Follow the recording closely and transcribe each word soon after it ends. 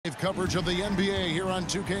coverage of the NBA here on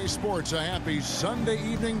 2K Sports. A happy Sunday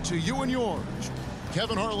evening to you and yours.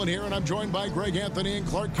 Kevin Harlan here, and I'm joined by Greg Anthony and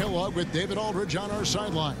Clark Kellogg with David Aldridge on our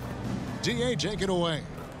sideline. DA, take it away.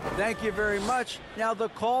 Thank you very much. Now, the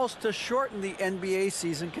calls to shorten the NBA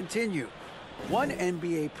season continue. One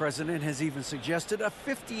NBA president has even suggested a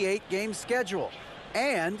 58-game schedule.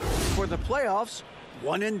 And for the playoffs,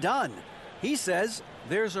 one and done. He says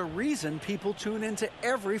there's a reason people tune into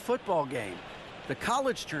every football game. The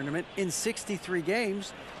college tournament in 63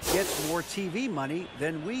 games gets more TV money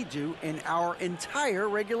than we do in our entire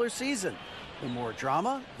regular season. The more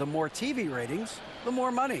drama, the more TV ratings, the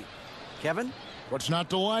more money. Kevin? What's not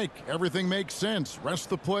to like? Everything makes sense. Rest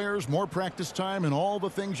the players, more practice time, and all the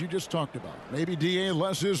things you just talked about. Maybe DA,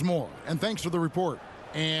 less is more. And thanks for the report.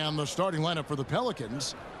 And the starting lineup for the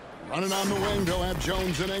Pelicans. Running on the wing, they'll have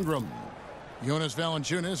Jones and Ingram. Jonas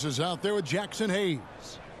Valanciunas is out there with Jackson Hayes.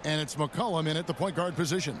 And it's McCollum in at the point guard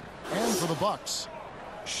position. And for the Bucks,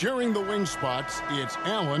 sharing the wing spots, it's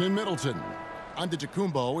Allen and Middleton.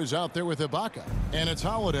 Antetokounmpo is out there with Ibaka. And it's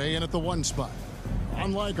Holiday in at the one spot.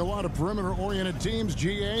 Unlike a lot of perimeter-oriented teams,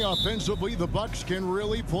 GA, offensively, the Bucks can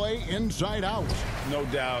really play inside out. No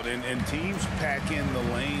doubt, and teams pack in the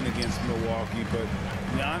lane against Milwaukee, but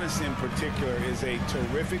Giannis in particular is a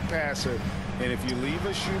terrific passer, and if you leave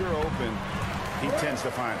a shooter open, he tends to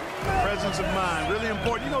find it. Presence of mind, really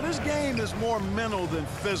important. You know, this game is more mental than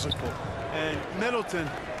physical, and Middleton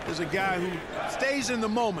is a guy who stays in the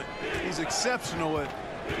moment. He's exceptional at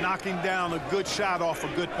knocking down a good shot off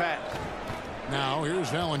a good pass. Now, here's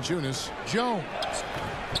Valanciunas. Jones.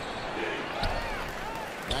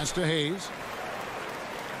 Pass to Hayes.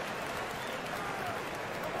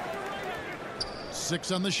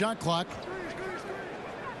 6 on the shot clock.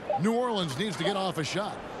 New Orleans needs to get off a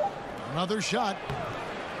shot. Another shot.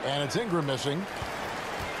 And it's Ingram missing.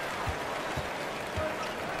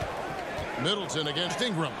 Middleton against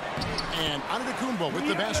Ingram. And Antetokounmpo with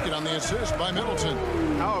the basket on the assist by Middleton.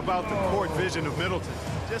 How about the court vision of Middleton?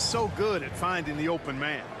 Just so good at finding the open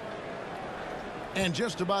man. And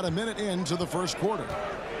just about a minute into the first quarter.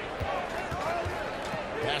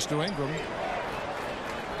 Pass to Ingram.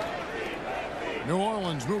 New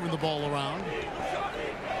Orleans moving the ball around.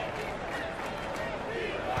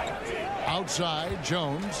 Outside,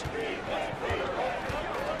 Jones.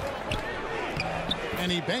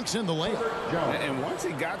 And he banks in the layup. And once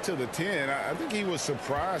he got to the 10, I think he was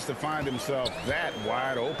surprised to find himself that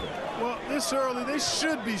wide open. Well, this early, they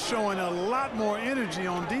should be showing a lot more energy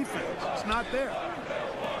on defense. It's not there.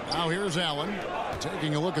 Now here's Allen.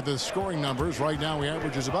 Taking a look at the scoring numbers. Right now he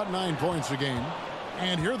averages about 9 points a game.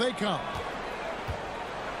 And here they come.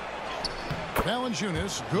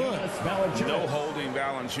 Valanciunas, good. No holding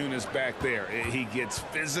Valanciunas back there. He gets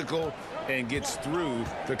physical and gets through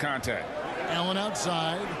the contact. Allen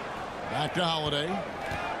outside. Back to Holiday.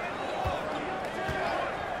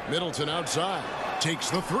 Middleton outside.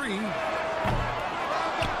 Takes the 3.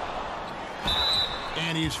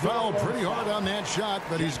 And he's fouled pretty hard on that shot,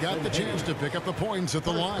 but he's got the chance to pick up the points at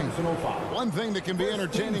the line. One thing that can be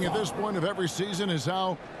entertaining at this point of every season is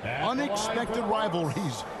how unexpected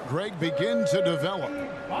rivalries, Greg, begin to develop.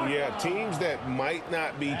 Yeah, teams that might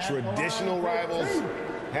not be traditional rivals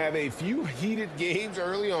have a few heated games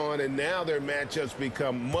early on, and now their matchups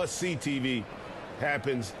become must-see TV.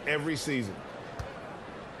 Happens every season.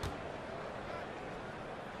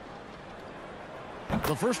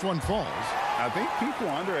 The first one falls. I think people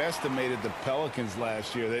underestimated the Pelicans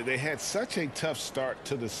last year. They had such a tough start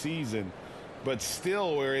to the season, but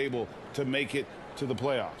still were able to make it to the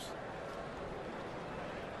playoffs.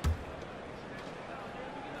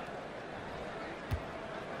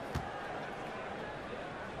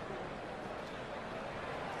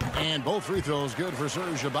 And both free throws good for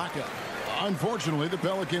Serge Ibaka. Unfortunately, the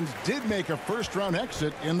Pelicans did make a first-round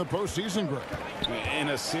exit in the postseason, Greg. In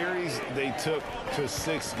a series they took to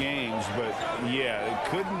 6 games, but yeah, it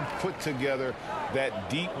couldn't put together that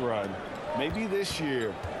deep run. Maybe this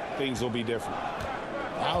year things will be different.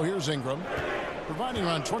 Now here's Ingram, providing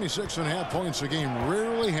around 26.5 points a game.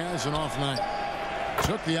 Rarely has an off night.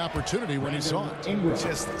 Took the opportunity when he saw it.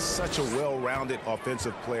 Just such a well-rounded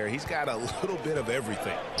offensive player. He's got a little bit of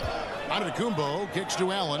everything. Antetokounmpo kicks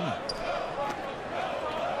to Allen.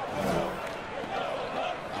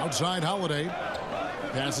 Outside Holiday.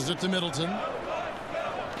 Passes it to Middleton.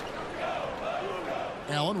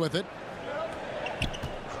 Allen with it.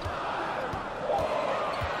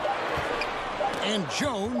 And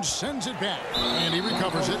Jones sends it back. And he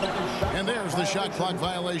recovers it. And there's the shot clock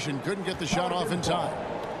violation. Couldn't get the shot off in time.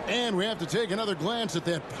 And we have to take another glance at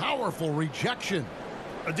that powerful rejection.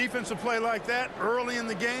 A defensive play like that early in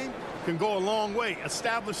the game, can go a long way.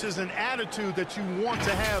 Establishes an attitude that you want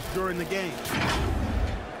to have during the game.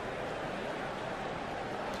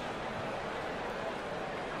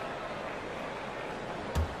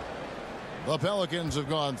 The Pelicans have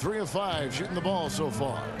gone 3 of 5 shooting the ball so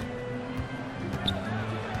far.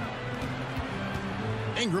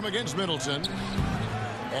 Ingram against Middleton.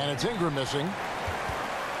 And it's Ingram missing.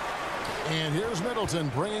 And here's Middleton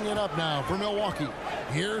bringing it up now for Milwaukee.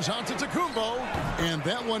 Here's Antetokounmpo. And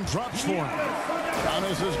that one drops for him.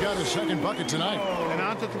 Giannis has got his second bucket tonight. And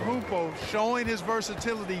Antetokounmpo showing his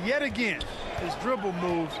versatility yet again. His dribble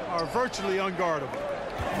moves are virtually unguardable.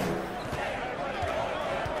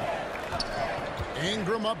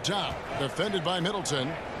 Ingram up top, defended by Middleton.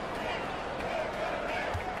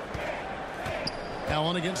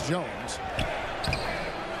 Allen against Jones.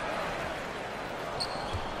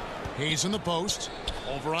 He's in the post.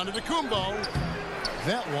 Over onto Antetokounmpo.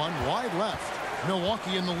 That one wide left.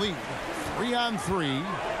 Milwaukee in the lead. 3-on-3.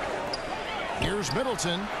 Here's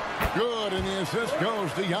Middleton. Good, and the assist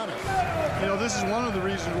goes to Giannis. You know, this is one of the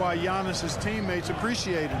reasons why Giannis' teammates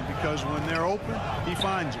appreciate him, because when they're open, he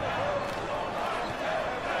finds you.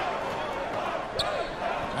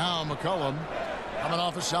 Now McCollum coming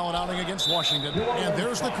off a solid outing against Washington. And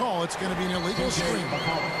there's the call. It's going to be an illegal screen.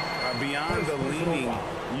 Beyond the leaning,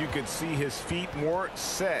 you could see his feet more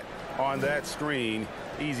set on that screen.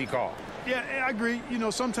 Easy call. Yeah, I agree. You know,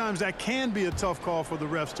 sometimes that can be a tough call for the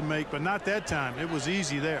refs to make, but not that time. It was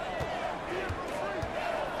easy there.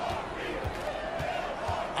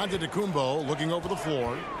 Antetokounmpo looking over the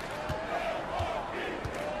floor.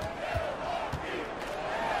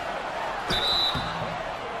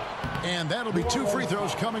 And that'll be 2 free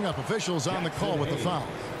throws coming up. Officials on the call with the foul.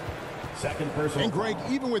 And Greg,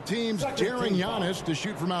 even with teams daring Giannis to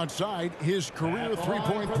shoot from outside, his career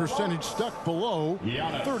three-point percentage stuck below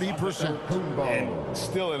 30%. And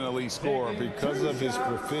still an elite scorer because of his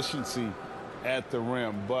proficiency at the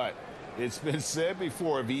rim. But it's been said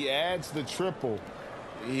before, if he adds the triple,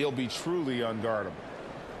 he'll be truly unguardable.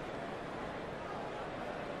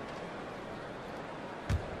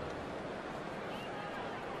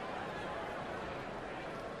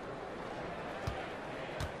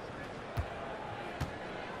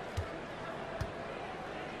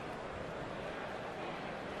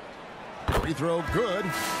 Free throw good.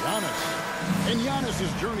 Giannis. And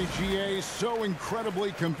Giannis's journey, GA, is so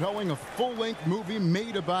incredibly compelling. A full-length movie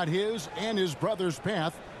made about his and his brother's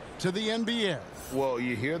path to the NBA. Well,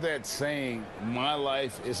 you hear that saying, my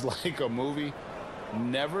life is like a movie.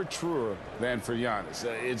 Never truer than for Giannis.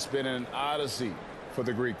 It's been an odyssey for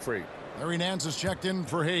the Greek freak. Larry Nance is checked in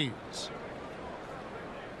for Hayes.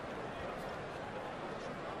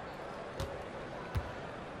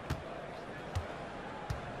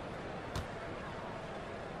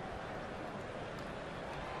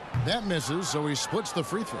 That misses, so he splits the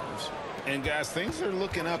free throws. And, guys, things are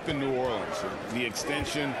looking up in New Orleans. The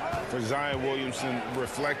extension for Zion Williamson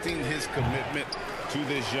reflecting his commitment to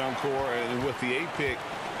this young core. And with the 8th pick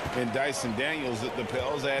and Dyson Daniels, the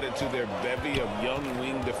Pels added to their bevy of young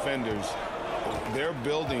wing defenders. They're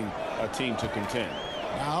building a team to contend.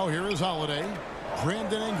 Now here is Holiday.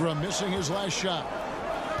 Brandon Ingram missing his last shot.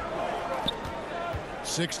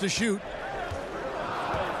 6 to shoot.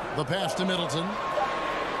 The pass to Middleton.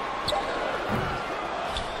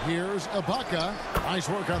 Here's Ibaka. Nice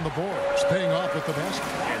work on the boards, paying off with the basket.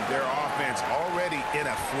 And their offense already in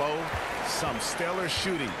a flow. Some stellar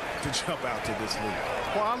shooting to jump out to this lead.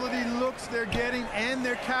 Quality looks they're getting, and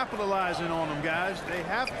they're capitalizing on them, guys. They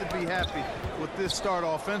have to be happy with this start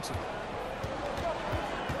offensively.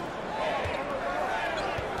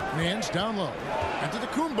 Nance down low.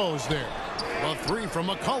 Antetokounmpo's there. A 3 from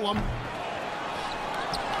McCollum.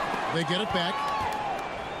 They get it back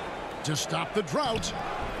to stop the drought.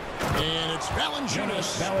 And it's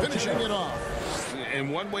Valanciunas finishing it off.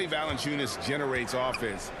 And one way Valanciunas generates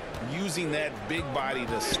offense, using that big body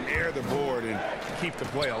to snare the board and keep the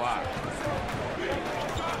play alive.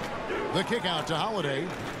 The kick out to Holiday.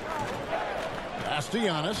 Pass to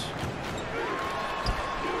Giannis.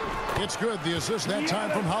 It's good. The assist that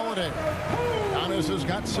time from Holiday. Giannis has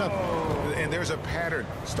got 7. And there's a pattern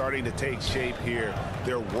starting to take shape here.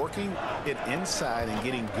 They're working it inside and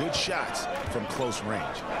getting good shots from close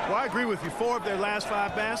range. Well, I agree with you. 4 of their last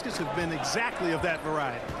 5 baskets have been exactly of that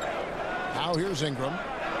variety. Now here's Ingram.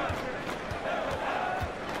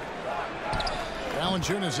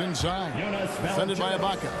 Valanciunas inside. Defended by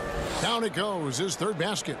Ibaka. Down it goes. His 3rd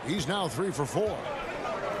basket. He's now 3 for 4.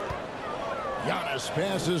 Giannis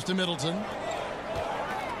passes to Middleton.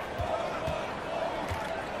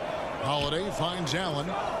 Holiday finds Allen.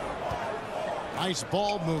 Nice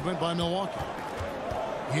ball movement by Milwaukee.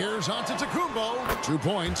 Here's Antetokounmpo. 2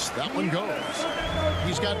 points. That one goes.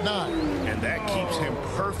 He's got 9. And that keeps him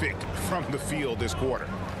perfect from the field this quarter.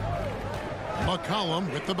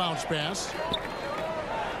 McCollum with the bounce pass.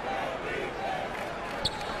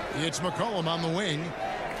 It's McCollum on the wing.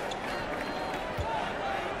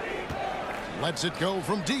 Lets it go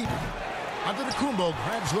from deep. Antetokounmpo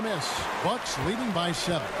grabs the miss. Bucks leading by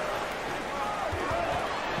 7.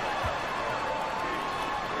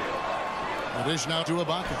 The dish now to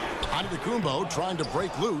Ibaka. Antetokounmpo trying to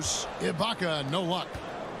break loose. Ibaka, no luck.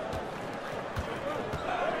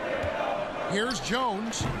 Here's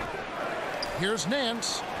Jones. Here's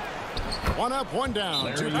Nance. 1 up, 1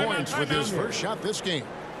 down. 2 points with his first shot this game.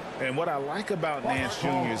 And what I like about Nance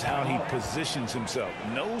Jr. is how he positions himself,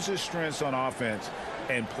 knows his strengths on offense,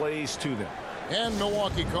 and plays to them. And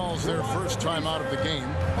Milwaukee calls their first time out of the game.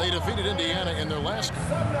 They defeated Indiana in their last game.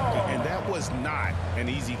 And that was not an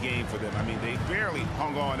easy game for them. I mean, they barely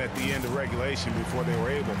hung on at the end of regulation before they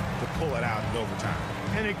were able to pull it out in overtime.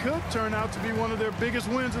 And it could turn out to be one of their biggest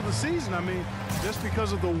wins of the season. I mean, just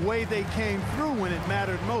because of the way they came through when it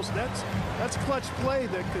mattered most. That's clutch play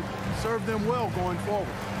that could serve them well going forward.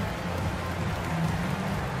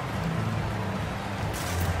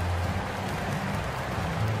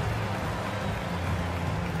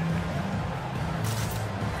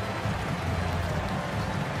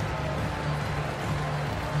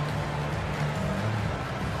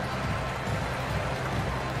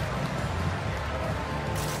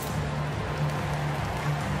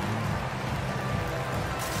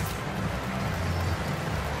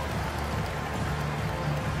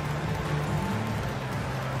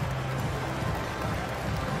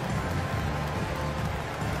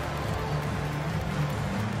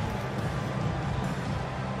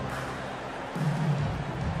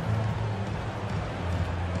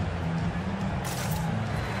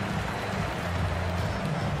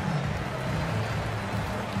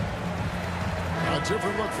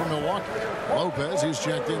 Different look for Milwaukee. Lopez, he's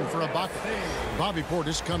checked in for Ibaka. Bobby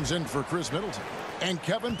Portis comes in for Chris Middleton. And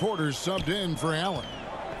Kevin Porter's subbed in for Allen.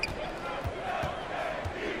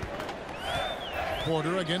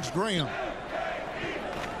 Porter against Graham.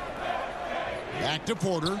 Back to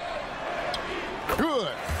Porter.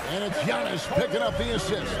 Good. And it's Giannis picking up the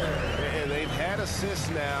assist. And they've had assists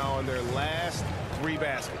now on their last 3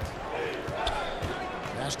 baskets.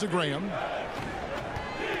 Pass to Graham.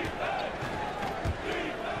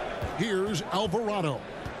 Here's Alvarado.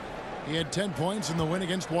 He had 10 points in the win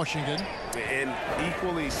against Washington. And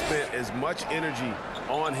equally spent as much energy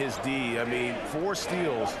on his D. I mean, 4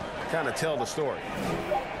 steals kind of tell the story.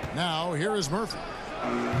 Now, here is Murphy.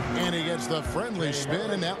 And he gets the friendly spin,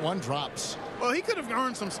 and that one drops. Well, he could have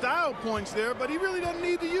earned some style points there, but he really doesn't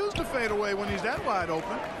need to use the fadeaway when he's that wide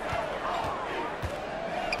open.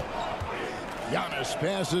 Giannis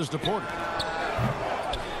passes to Porter.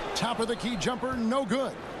 Top of the key jumper, no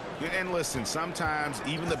good. And listen, sometimes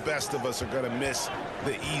even the best of us are going to miss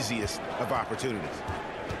the easiest of opportunities.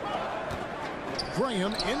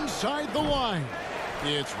 Graham inside the line.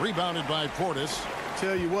 It's rebounded by Portis.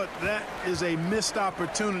 Tell you what, that is a missed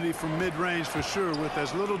opportunity from mid-range for sure. With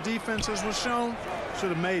as little defense as was shown, should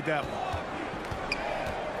have made that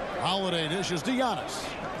one. Holiday dishes to Giannis.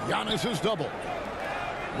 Giannis is double.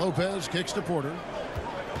 Lopez kicks to Porter.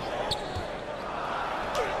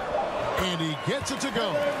 And he gets it to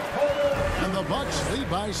go. And the Bucks lead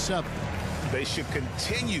by 7. They should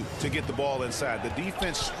continue to get the ball inside. The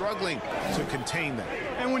defense struggling to contain them.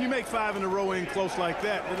 And when you make 5 in a row in close like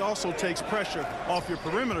that, it also takes pressure off your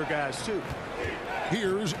perimeter guys, too.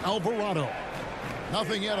 Here's Alvarado.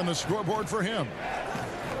 Nothing yet on the scoreboard for him.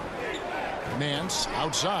 Nance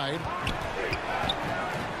outside.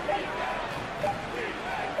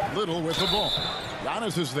 Little with the ball.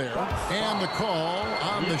 Giannis is there. And the call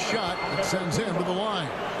on the shot that sends him to the line.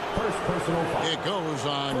 First personal foul. It goes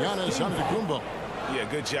on Giannis Antetokounmpo. Yeah,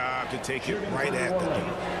 good job to take it right at the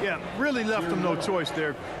knee. Yeah, really left him no choice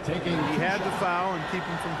there. He had the foul and keep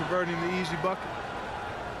him from converting the easy bucket.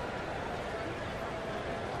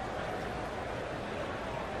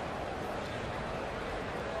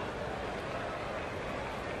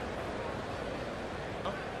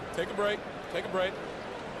 Take a break. Take a break.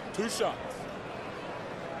 2 shots.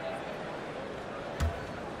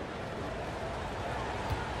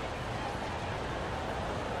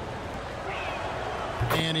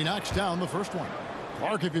 And he knocks down the first one.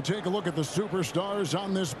 Clark, if you take a look at the superstars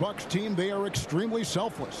on this Bucks team, they are extremely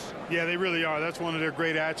selfless. Yeah, they really are. That's one of their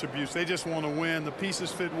great attributes. They just want to win. The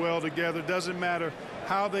pieces fit well together. Doesn't matter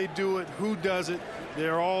how they do it, who does it.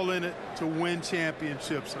 They're all in it to win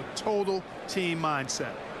championships. A total team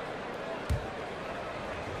mindset.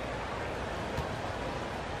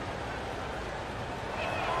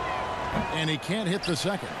 And he can't hit the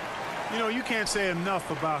second. You know, you can't say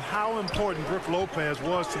enough about how important Brook Lopez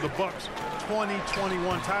was to the Bucks'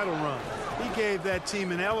 2021 title run. He gave that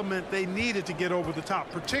team an element they needed to get over the top,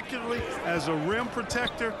 particularly as a rim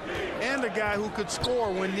protector and a guy who could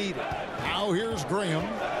score when needed. Now here's Graham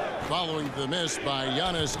following the miss by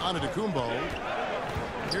Giannis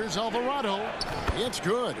Antetokounmpo. Here's Alvarado. It's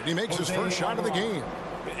good, and he makes his first shot of the game.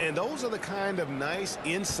 And those are the kind of nice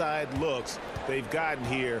inside looks they've gotten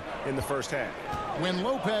here in the first half. When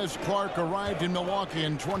Lopez Clark arrived in Milwaukee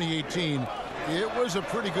in 2018, it was a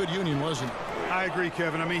pretty good union, wasn't it? I agree,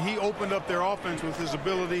 Kevin. I mean, he opened up their offense with his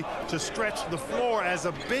ability to stretch the floor as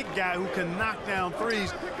a big guy who can knock down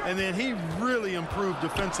threes, and then he really improved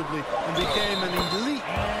defensively and became an elite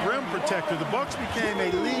rim protector. The Bucks became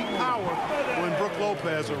a league power when Brook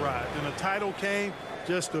Lopez arrived, and the title came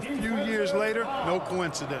just a few years later. No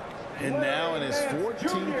coincidence. And now in his 14th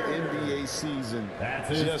NBA season,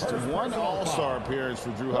 just one All-Star appearance for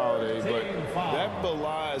Drew Holiday, but that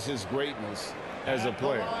belies his greatness as a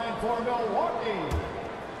player. For Milwaukee,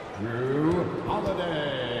 Drew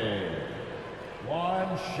Holiday.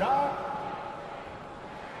 One shot.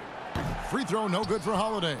 Free throw, no good for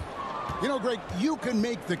Holiday. You know, Greg, you can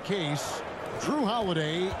make the case Drew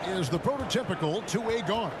Holiday is the prototypical two-way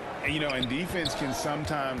guard. And, you know, and defense can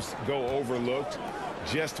sometimes go overlooked.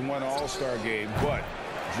 Just one All-Star game, but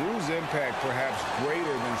Drew's impact perhaps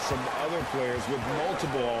greater than some other players with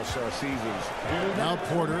multiple All-Star seasons. Now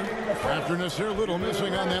Porter, after Nasir Little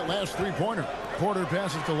missing on that last three-pointer. Porter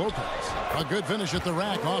passes to Lopez. A good finish at the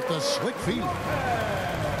rack off the slick feed.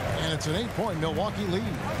 And it's an 8-point Milwaukee lead.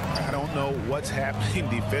 I don't know what's happening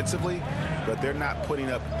defensively, but they're not putting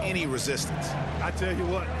up any resistance. I tell you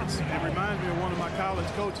what, it reminds me of one of my college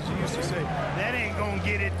coaches who used to say, that ain't gonna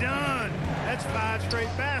get it done. That's 5 straight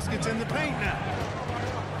baskets in the paint now.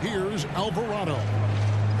 Here's Alvarado.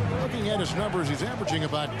 Looking at his numbers, he's averaging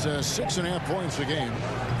about 6.5 points a game.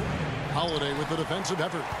 Holiday with the defensive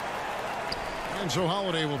effort. And so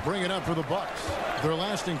Holiday will bring it up for the Bucks. Their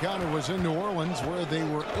last encounter was in New Orleans, where they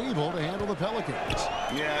were able to handle the Pelicans.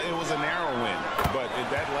 Yeah, it was a narrow win, but at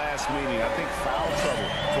that last meeting, I think foul trouble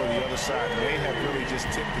for the other side may have really just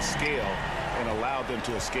tipped the scale and allowed them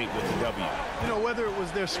to escape with the W. You know, whether it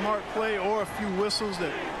was their smart play or a few whistles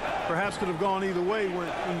that perhaps could have gone either way,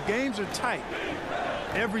 when games are tight,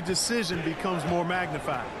 every decision becomes more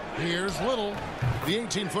magnified. Here's Little. The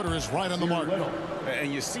 18-footer is right on the mark.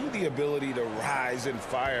 And you see the ability to rise and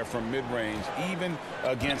fire from mid-range, even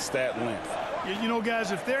against that length. You know,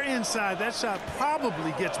 guys, if they're inside, that shot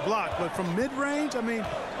probably gets blocked. But from mid-range, I mean,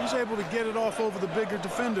 he's able to get it off over the bigger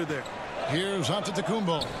defender there. Here's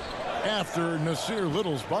Antetokounmpo after Nasir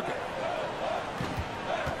Little's bucket.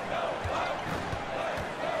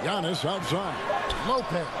 Giannis outside.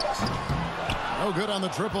 Lopez. No good on the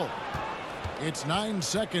triple. It's 9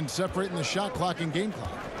 seconds separating the shot clock and game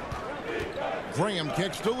clock. Graham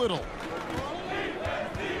kicks to Little.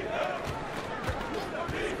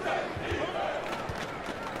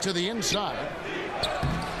 To the inside.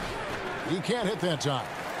 He can't hit that time.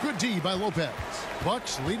 Good D by Lopez.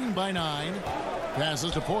 Bucks leading by 9.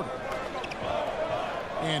 Passes to Porter.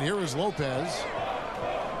 And here is Lopez.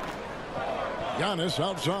 Giannis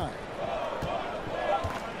outside.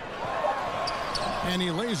 And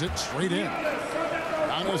he lays it straight in.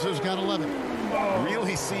 Giannis has got 11.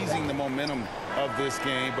 Really seizing the momentum of this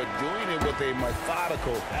game, but doing it with a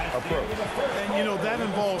methodical approach. And, you know, that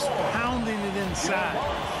involves pounding it inside,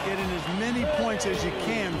 getting as many points as you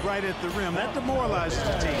can right at the rim. That demoralizes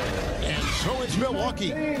the team. And so it's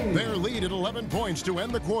Milwaukee. Their lead at 11 points to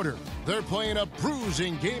end the quarter. They're playing a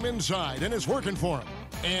bruising game inside, and it's working for them.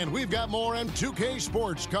 And we've got more M2K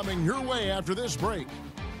Sports coming your way after this break.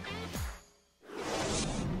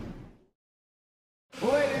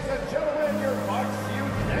 Ladies and gentlemen, your Bucks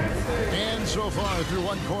dancing. And so far through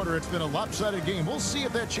one quarter, it's been a lopsided game. We'll see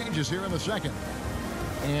if that changes here in the second.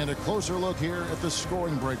 And a closer look here at the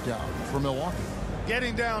scoring breakdown for Milwaukee.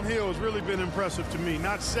 Getting downhill has really been impressive to me,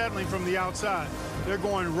 not settling from the outside. They're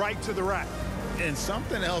going right to the rack. And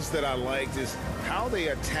something else that I liked is how they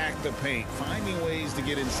attack the paint, finding ways to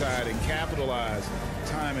get inside and capitalize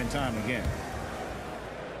time and time again.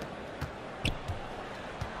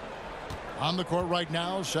 On the court right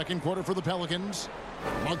now, second quarter for the Pelicans.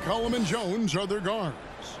 McCollum and Jones are their guards.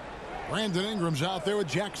 Brandon Ingram's out there with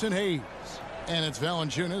Jackson Hayes. And it's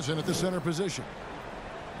Valanciunas in at the center position.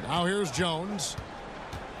 Now here's Jones.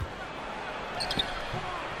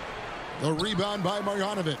 The rebound by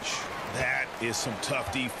Marjanovic. That is some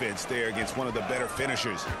tough defense there against one of the better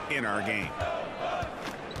finishers in our game.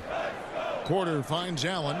 Porter finds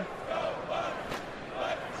Allen.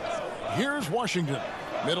 Here's Washington.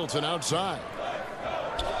 Middleton outside.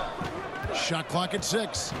 Shot clock at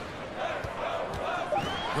 6.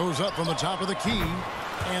 Goes up from the top of the key.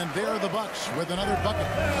 And there are the Bucks with another bucket.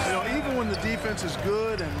 You know, even when the defense is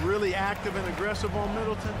good and really active and aggressive on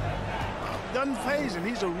Middleton, doesn't faze him.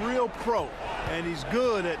 He's a real pro, and he's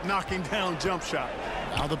good at knocking down jump shots.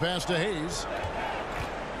 Now the pass to Hayes.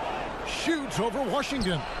 Shoots over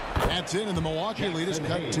Washington. That's in, and the Milwaukee lead is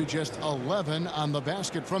cut to just 11 on the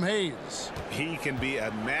basket from Hayes. He can be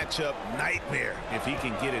a matchup nightmare if he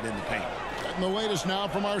can get it in the paint. And the latest now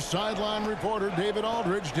from our sideline reporter, David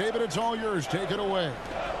Aldridge. David, it's all yours. Take it away.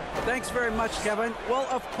 Thanks very much, Kevin. Well,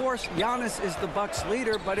 of course, Giannis is the Bucks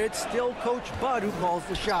leader, but it's still Coach Bud who calls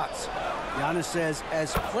the shots. Giannis says,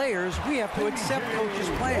 as players, we have to accept Coach's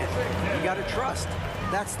plan. You got to trust.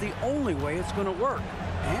 That's the only way it's going to work.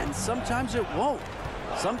 And sometimes it won't.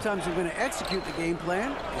 Sometimes I'm going to execute the game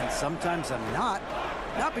plan, and sometimes I'm not.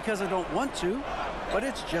 Not because I don't want to, but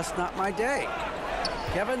it's just not my day.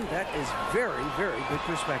 Kevin, that is very, very good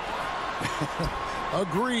perspective.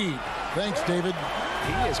 Agreed. Thanks, David.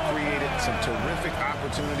 He has created some terrific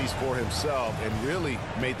opportunities for himself and really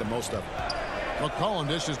made the most of it. McCollum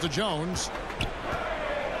dishes to Jones.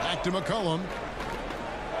 Back to McCollum.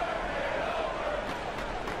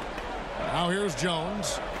 Now here's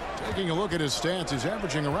Jones. Taking a look at his stats, he's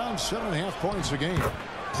averaging around 7.5 points a game.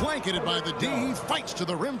 Blanketed by the D, he fights to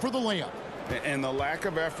the rim for the layup. And the lack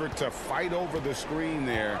of effort to fight over the screen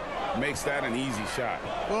there makes that an easy shot.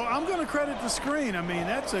 Well, I'm going to credit the screen. I mean,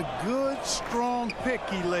 that's a good, strong pick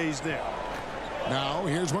he lays there. Now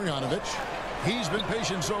here's Marjanovic. He's been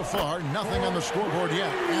patient so far. Nothing on the scoreboard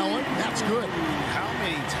yet. Allen, that's good. How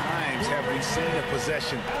many times have we seen a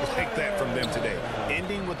possession like that from them today?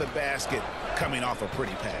 Ending with a basket, coming off a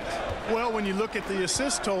pretty pass. Well, when you look at the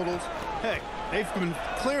assist totals, heck, they've been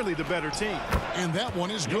clearly the better team. And that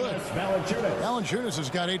one is good. Valanciunas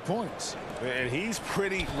has got 8 points. And he's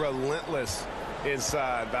pretty relentless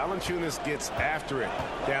inside. Valanciunas gets after it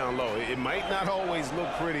down low. It might not always look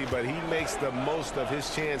pretty, but he makes the most of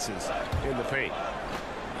his chances in the paint.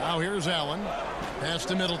 Now here's Allen. Pass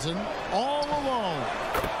to Middleton. All alone.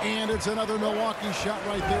 And it's another Milwaukee shot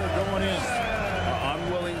right there going in.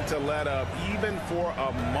 Unwilling to let up even for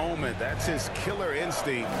a moment. That's his killer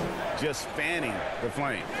instinct, just fanning the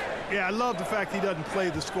flame. Yeah, I love the fact he doesn't play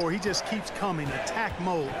the score. He just keeps coming, attack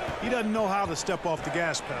mode. He doesn't know how to step off the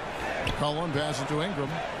gas pedal. McCollum passes to Ingram.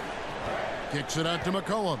 Kicks it out to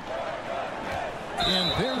McCollum.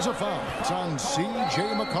 And there's a foul. It's on C.J.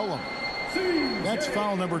 McCollum. That's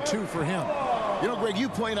foul number 2 for him. You know, Greg, you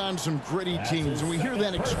played on some gritty teams, and we hear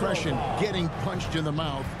that expression, getting punched in the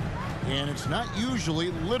mouth. And it's not usually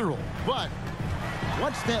literal, but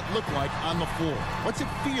what's that look like on the floor? What's it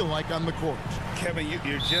feel like on the court? Kevin,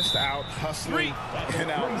 you're just out hustling and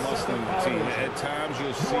out muscling the team. At times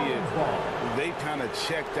you'll see it. They kind of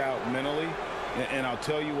checked out mentally. And I'll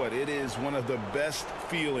tell you what, it is one of the best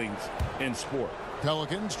feelings in sport.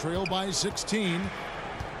 Pelicans trail by 16.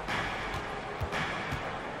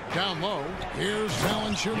 Down low, here's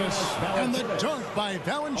Valanciunas. And the dunk by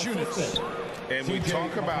Valanciunas. And we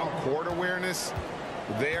talk about court awareness.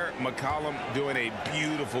 There, McCollum doing a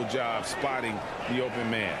beautiful job spotting the open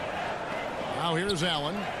man. Now here's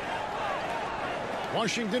Allen.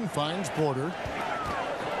 Washington finds Porter.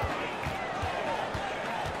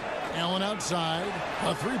 Allen outside.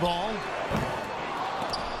 A 3-ball.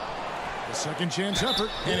 The second chance effort.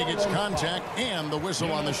 And he gets contact and the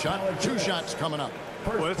whistle on the shot. 2 shots coming up.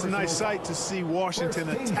 Well, it's a nice sight to see Washington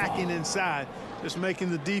attacking inside, just making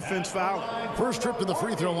the defense foul. First trip to the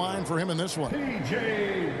free throw line for him in this one.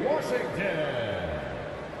 P.J. Washington.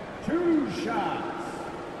 2 shots.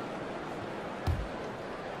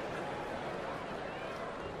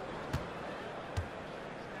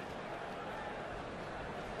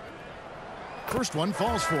 First one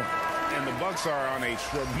falls for him. And the Bucks are on a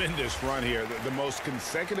tremendous run here. The most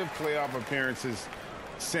consecutive playoff appearances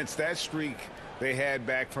since that streak they had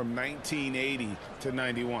back from 1980 to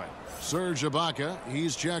 91. Serge Ibaka,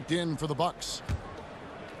 he's checked in for the Bucks.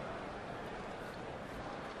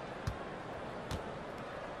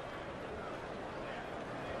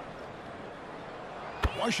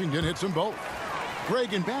 Washington hits them both.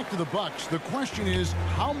 Greg, and back to the Bucks. The question is,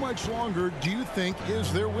 how much longer do you think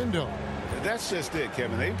is their window? That's just it,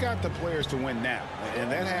 Kevin. They've got the players to win now,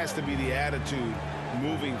 and that has to be the attitude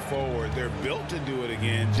moving forward. They're built to do it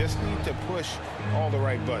again, just need to push all the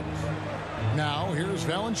right buttons. Now here's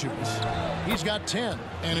Valanciunas. He's got 10,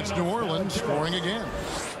 and it's New Orleans scoring again.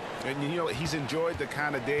 And you know, he's enjoyed the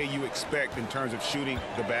kind of day you expect in terms of shooting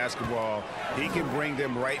the basketball. He can bring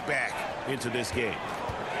them right back into this game.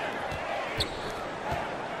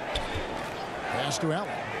 Pass to Allen.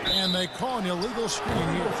 And they call an illegal screen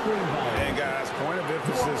here. And guys, point of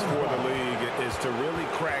emphasis for the league is to really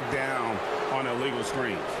crack down on illegal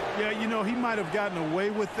screens. Yeah, you know, he might have gotten away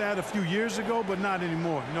with that a few years ago, but not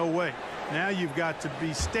anymore. No way. Now you've got to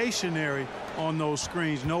be stationary on those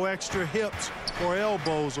screens. No extra hips or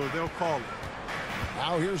elbows, or they'll call it.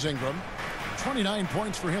 Now here's Ingram. 29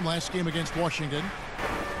 points for him last game against Washington.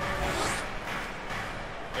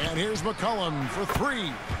 And here's McCollum for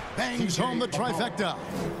three. Bangs home the trifecta.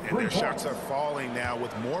 And their shots are falling now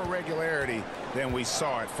with more regularity than we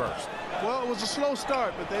saw at first. Well, it was a slow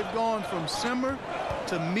start, but they've gone from simmer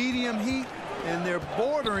to medium heat, and they're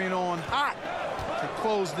bordering on hot to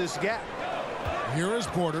close this gap. Here is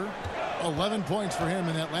Porter. 11 points for him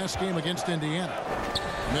in that last game against Indiana.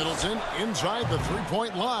 Middleton inside the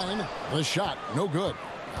three-point line. The shot, no good.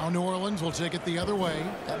 Now New Orleans will take it the other way.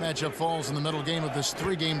 That matchup falls in the middle game of this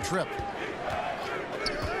three-game trip.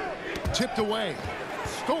 Tipped away.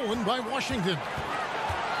 Stolen by Washington.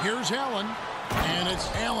 Here's Allen. And it's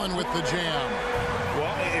Allen with the jam.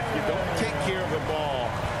 Well, if you don't take care of the ball,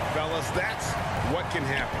 fellas, that's what can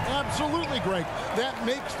happen. Absolutely, Greg. That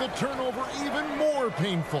makes the turnover even more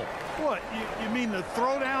painful. What, you mean the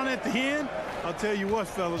throwdown at the end? I'll tell you what,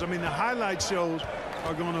 fellas, I mean, the highlight shows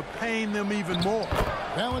are going to pain them even more.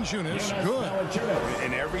 Valanciunas, good.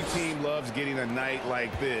 And every team loves getting a night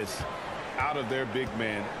like this out of their big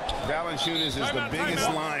man. Valanciunas is the biggest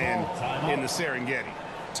lion in the Serengeti.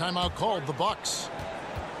 Timeout called, the Bucks.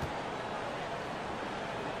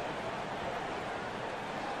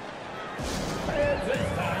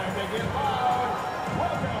 It's time to get loud.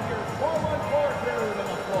 Welcome your forward court to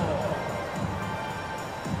the floor.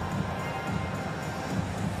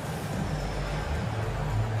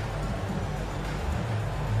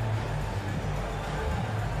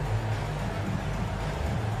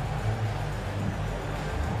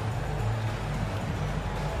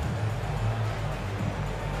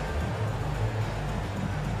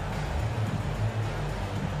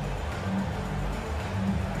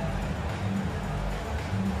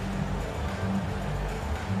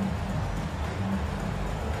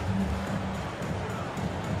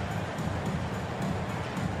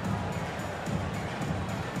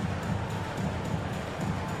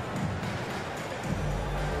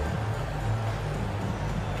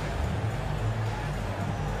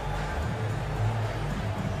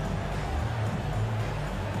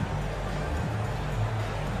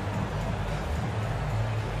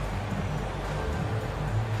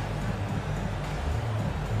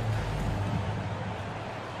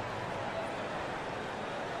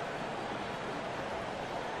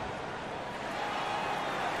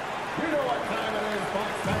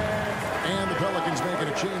 And the Pelicans making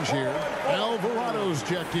a change here. Alvarado's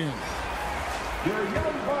checked in. Your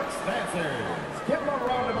young Bucks dancers, give them a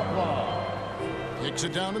round of applause. Kicks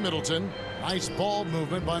it down to Middleton. Nice ball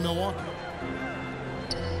movement by Milwaukee.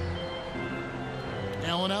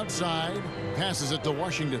 Allen outside. Passes it to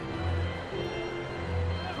Washington.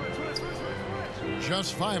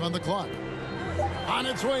 Just 5 on the clock. On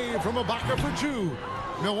its way from Ibaka for 2.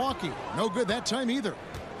 Milwaukee, no good that time either.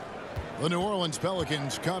 The New Orleans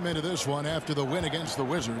Pelicans come into this one after the win against the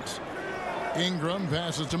Wizards. Ingram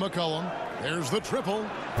passes to McCollum. There's the triple.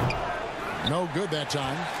 No good that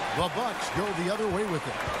time. The Bucks go the other way with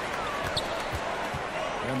it.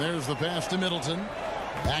 And there's the pass to Middleton.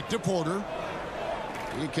 Back to Porter.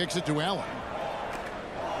 He kicks it to Allen.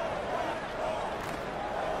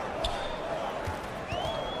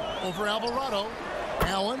 Over Alvarado.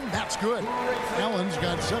 Allen, that's good. Allen's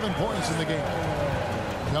got 7 points in the game.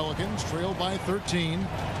 Pelicans trail by 13.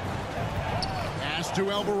 Pass to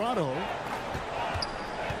Alvarado.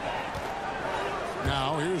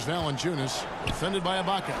 Now here's Valanciunas, defended by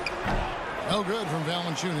Ibaka. No good from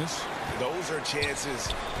Valanciunas. Those are chances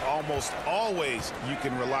almost always you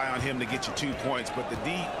can rely on him to get you 2 points, but the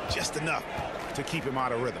D just enough to keep him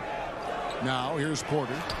out of rhythm. Now here's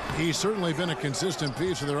Porter. He's certainly been a consistent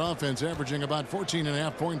piece of their offense, averaging about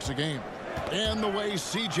 14.5 points a game. And the way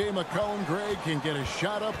C.J. McCollum, Greg, can get a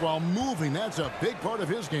shot up while moving, that's a big part of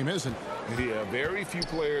his game, isn't it? Yeah, very few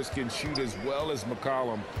players can shoot as well as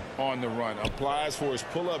McCollum on the run. Applies for his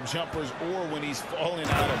pull-up jumpers or when he's falling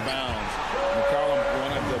out of bounds. McCollum,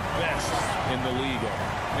 one of the best in the league.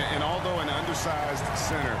 And although an undersized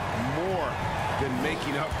center, more than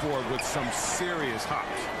making up for it with some serious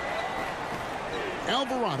hops.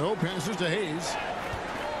 Alvarado passes to Hayes.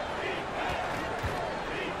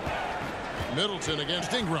 Middleton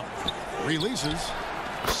against Ingram. Releases.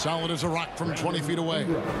 Solid as a rock from 20 feet away.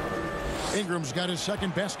 Ingram's got his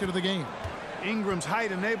second basket of the game. Ingram's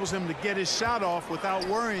height enables him to get his shot off without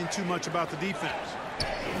worrying too much about the defense.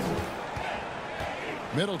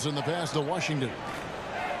 Middleton the pass to Washington.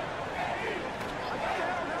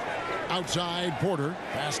 Outside Porter.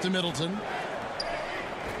 Pass to Middleton.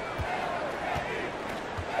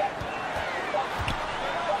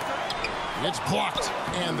 It's blocked,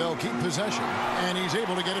 and they'll keep possession, and he's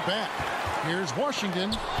able to get it back. Here's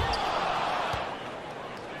Washington.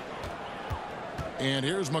 And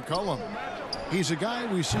here's McCollum. He's a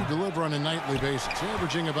guy we see deliver on a nightly basis,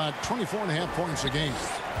 averaging about 24.5 points a game.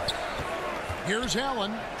 Here's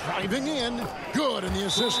Allen, driving in. Good, and the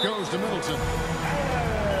assist goes to Middleton.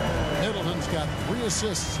 Middleton's got 3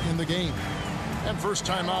 assists in the game. And first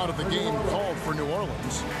time out of the game called for New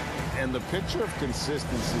Orleans. And the picture of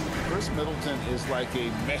consistency, Chris Middleton is like a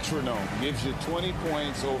metronome. Gives you 20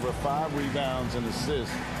 points, over 5 rebounds and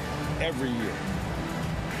assists every year.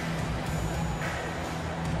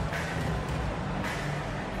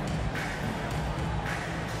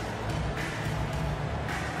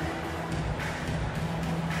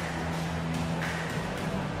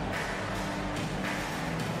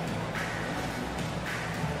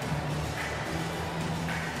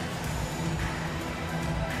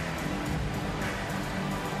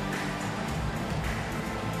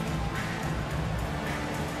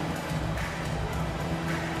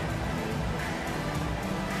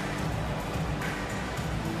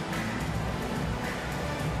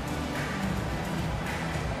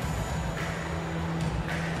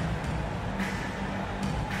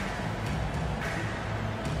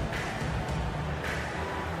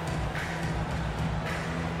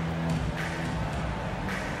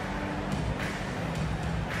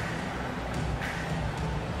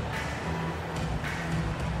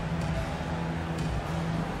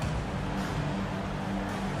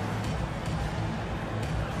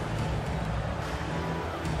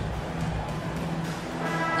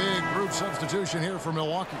 Substitution here for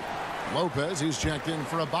Milwaukee. Lopez, he's checked in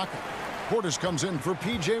for Ibaka. Portis comes in for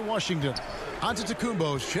P.J. Washington.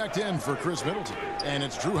 Antetokounmpo's checked in for Chris Middleton. And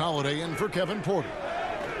it's Drew Holiday in for Kevin Porter.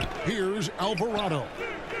 Here's Alvarado.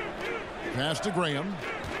 Pass to Graham.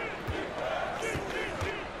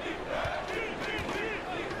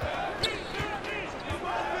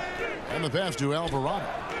 And the pass to Alvarado.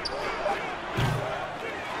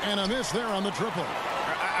 And a miss there on the triple.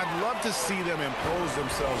 I'd love to see them impose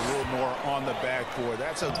themselves a little more on the backboard.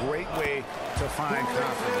 That's a great way to find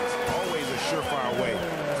confidence. Always a surefire way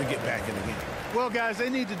to get back in the game. Well, guys, they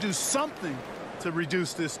need to do something to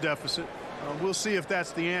reduce this deficit. We'll see if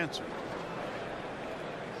that's the answer.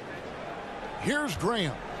 Here's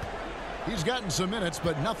Graham. He's gotten some minutes,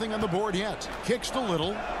 but nothing on the board yet. Kicks a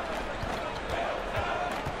little.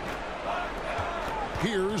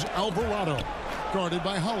 Here's Alvarado, guarded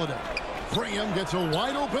by Holiday. Graham gets a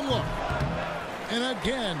wide open look. And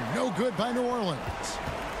again, no good by New Orleans.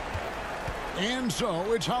 And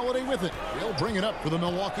so it's Holiday with it. He'll bring it up for the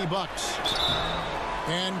Milwaukee Bucks.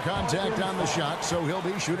 And contact on the shot, so he'll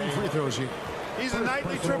be shooting free throws here. He's a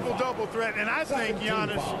nightly triple-double threat, and I think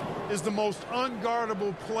Giannis is the most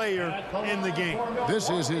unguardable player in the game. This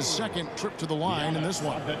is his second trip to the line in this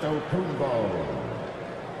one.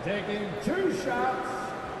 Taking 2 shots.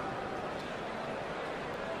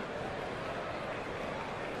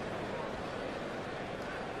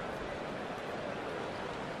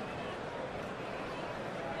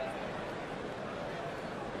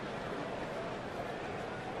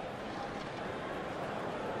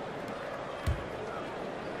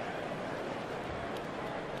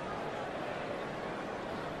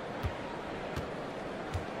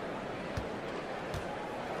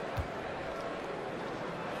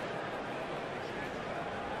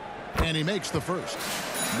 And he makes the first.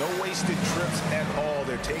 No wasted trips at all.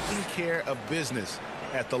 They're taking care of business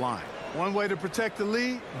at the line. One way to protect the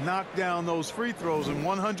lead, knock down those free throws, and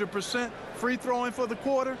 100% free throwing for the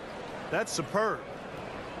quarter, that's superb.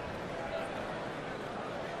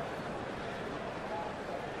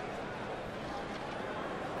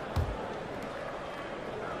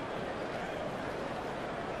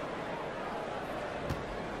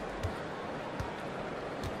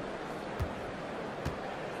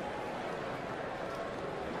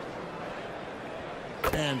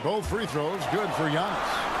 And both free throws good for Giannis.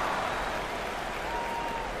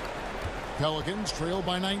 Pelicans trail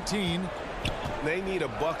by 19. They need a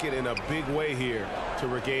bucket in a big way here to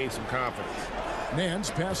regain some confidence.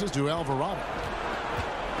 Nance passes to Alvarado.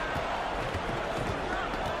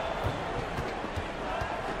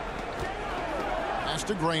 Pass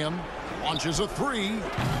to Graham. Launches a 3.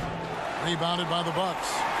 Rebounded by the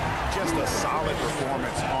Bucks. Just a solid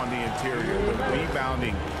performance on the interior. The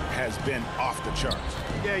rebounding has been off the charts.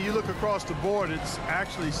 Yeah, you look across the board, it's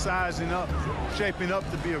actually sizing up, shaping up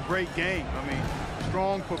to be a great game. I mean,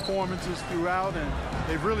 strong performances throughout, and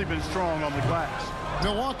they've really been strong on the glass.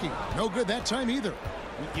 Milwaukee, no good that time either.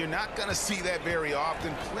 You're not going to see that very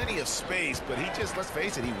often. Plenty of space, but he just, let's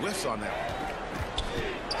face it, he whiffs on that.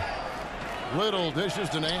 Little dishes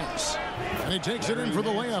to Nance. And he takes it in for the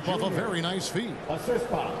layup off a very nice feed.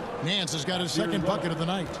 Nance has got his second bucket of the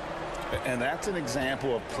night. And that's an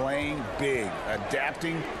example of playing big,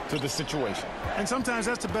 adapting to the situation. And sometimes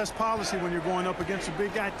that's the best policy when you're going up against a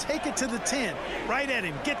big guy. Take it to the 10. Right at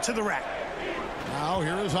him. Get to the rack. Now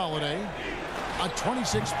here is Holiday. A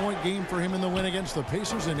 26-point game for him in the win against the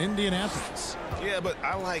Pacers in Indianapolis. Yeah, but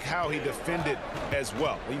I like how he defended as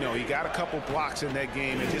well. You know, he got a couple blocks in that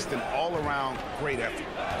game and just an all-around great effort.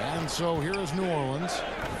 And so here is New Orleans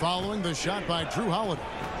following the shot by Drew Holiday.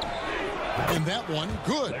 And that one,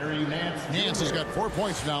 good. Nance has got 4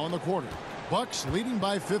 points now in the quarter. Bucks leading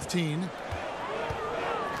by 15.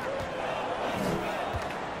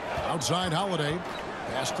 Outside Holiday.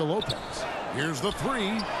 Pass to Lopez. Here's the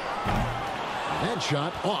three. That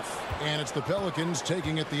shot off. And it's the Pelicans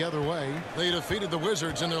taking it the other way. They defeated the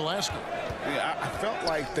Wizards in their last game. Yeah, I felt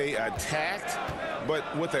like they attacked, but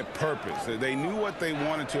with a purpose. They knew what they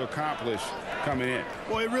wanted to accomplish coming in.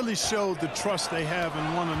 Well, it really showed the trust they have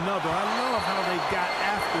in one another. I love how they got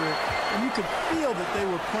after it, and you could feel that they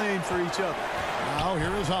were playing for each other. Now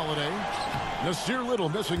here is Holiday. Nasir Little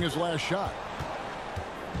missing his last shot.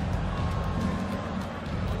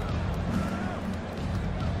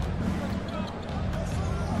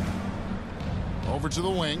 Over to the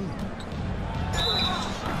wing.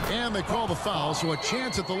 And they call the foul, so a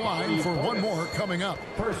chance at the line for one more coming up.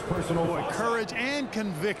 First personal foul. Courage and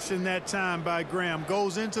conviction that time by Graham.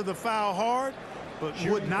 Goes into the foul hard, but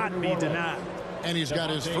would not be denied. And he's got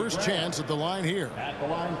his first chance at the line here. At the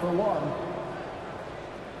line for one.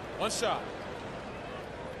 One shot.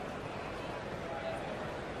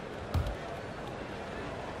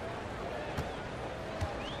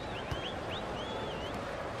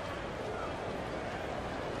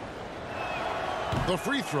 The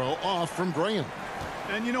free throw off from Graham.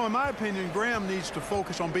 And, you know, in my opinion, Graham needs to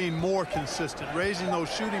focus on being more consistent. Raising those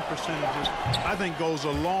shooting percentages, I think, goes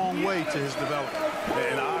a long way to his development.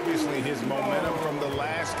 And obviously his momentum from the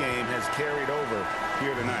last game has carried over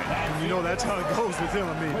here tonight. And, you know, that's how it goes with him.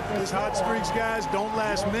 I mean, these hot streaks, guys, don't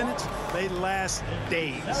last minutes. They last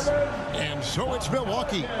days. And so it's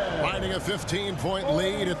Milwaukee finding a 15-point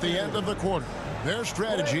lead at the end of the quarter. Their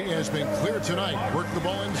strategy has been clear tonight. Work the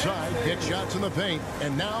ball inside, get shots in the paint,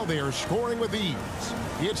 and now they are scoring with ease.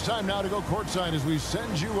 It's time now to go courtside as we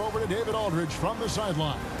send you over to David Aldridge from the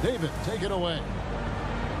sideline. David, take it away.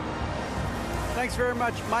 Thanks very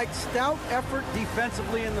much, Mike. Stout effort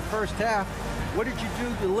defensively in the first half. What did you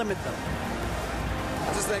do to limit them?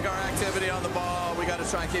 I just think our activity on the ball, we got to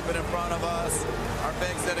try and keep it in front of us. Our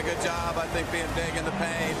bigs did a good job, I think, being big in the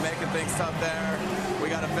paint, making things tough there. We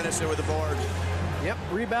got to finish it with the board. Yep,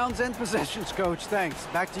 rebounds and possessions, Coach. Thanks.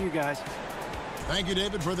 Back to you guys. Thank you,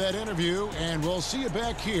 David, for that interview, and we'll see you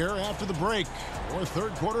back here after the break for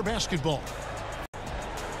third quarter basketball.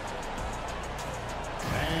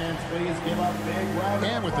 And please give a big round.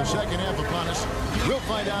 And with the second half upon us, we'll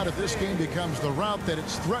find out if this game becomes the route that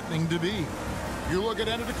it's threatening to be. You look at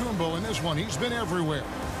Antetokounmpo in this one. He's been everywhere.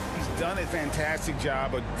 He's done a fantastic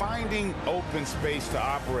job of finding open space to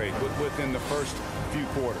operate within the first few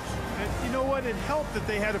quarters. And you know what? It helped that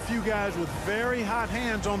they had a few guys with very hot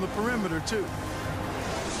hands on the perimeter, too.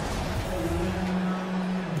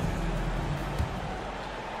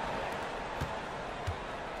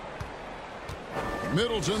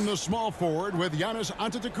 Middleton, the small forward, with Giannis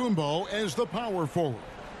Antetokounmpo as the power forward.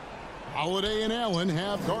 Holiday and Allen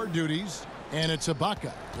have guard duties, and it's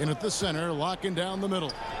Ibaka in at the center, locking down the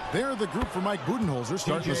middle. They're the group for Mike Budenholzer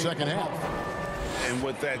starting the second half. And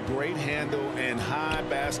with that great handle and high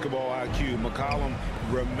basketball IQ, McCollum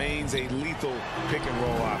remains a lethal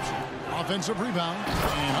pick-and-roll option. Offensive rebound,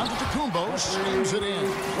 and Antetokounmpo slams it in.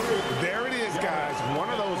 There it is, guys. One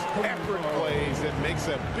of those effort plays that makes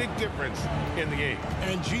a big difference in the game.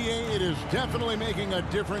 And, GA, it is definitely making a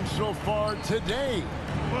difference so far today.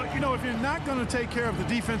 Well, you know, if you're not going to take care of the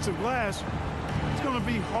defensive glass, it's going to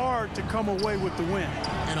be hard to come away with the win.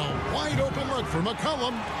 And a wide open look for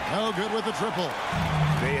McCollum. No good with the triple.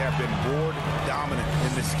 They have been board dominant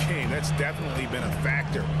in this game. That's definitely been a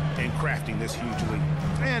factor in crafting this huge lead.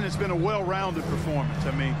 And it's been a well-rounded performance.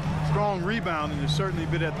 I mean, strong rebounding has certainly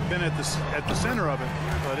been at the center of it,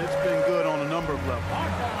 but it's been good on a number of levels.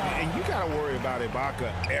 And you got to worry about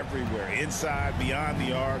Ibaka everywhere, inside, beyond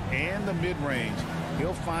the arc, and the mid-range.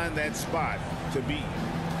 He'll find that spot to beat.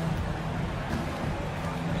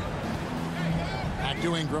 Back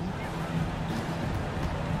to Ingram.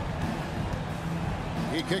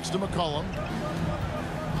 He kicks to McCollum.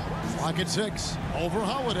 Clock at 6. Over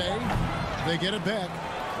Holiday. They get it back.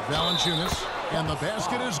 Valanciunas. And the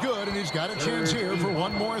basket is good, and he's got a chance here for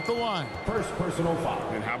one more at the line. First personal foul.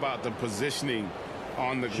 And how about the positioning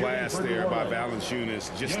on the glass there by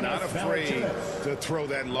Valanciunas? Just not afraid to throw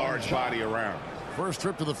that large body around. First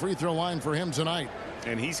trip to the free throw line for him tonight.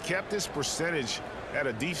 And he's kept his percentage at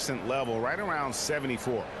a decent level, right around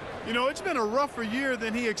 74. You know, it's been a rougher year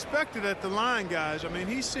than he expected at the line, guys. I mean,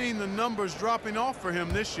 he's seen the numbers dropping off for him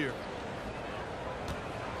this year.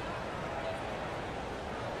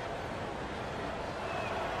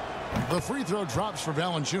 The free throw drops for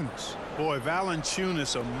Valanciunas. Boy,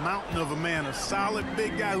 Valanciunas, a mountain of a man, a solid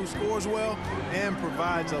big guy who scores well and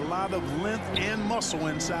provides a lot of length and muscle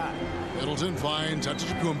inside. Middleton finds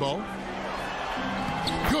Antetokounmpo.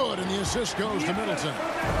 Good, and the assist goes to Middleton.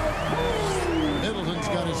 Middleton's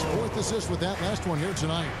got his 4th assist with that last one here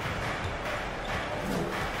tonight.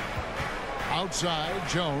 Outside,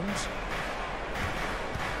 Jones.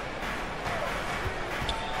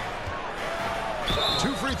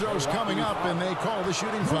 Two free throws coming up, and they call the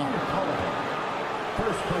shooting foul.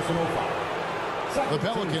 First personal foul. The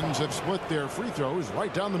Pelicans have split their free throws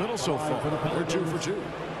right down the middle so far. They're 2 for 2.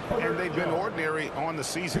 And they've been ordinary on the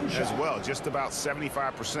season as well, just about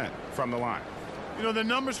 75% from the line. You know, the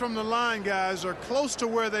numbers from the line, guys, are close to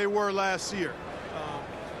where they were last year,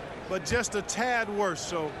 but just a tad worse,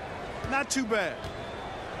 so not too bad.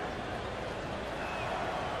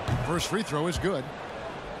 First free throw is good.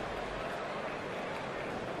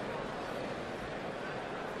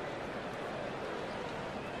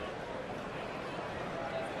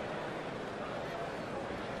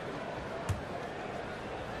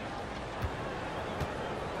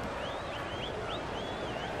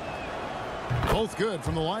 Both good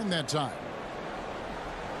from the line that time.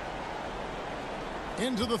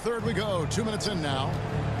 Into the third we go. 2 minutes in now.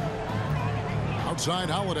 Outside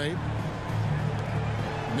Holiday.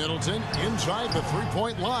 Middleton inside the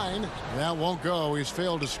three-point line. That won't go. He's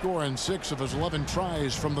failed to score in 6 of his 11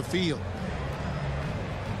 tries from the field.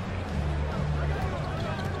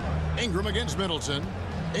 Ingram against Middleton.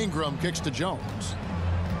 Ingram kicks to Jones.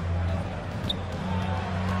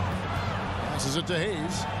 Passes it to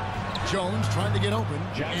Hayes. Jones trying to get open,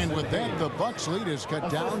 and with that, the Bucks lead is cut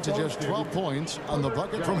down to just 12 points on the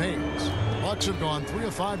bucket from Hayes. Bucks have gone 3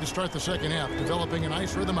 of 5 to start the second half, developing a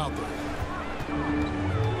nice rhythm out there.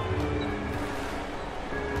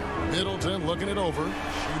 Middleton looking it over,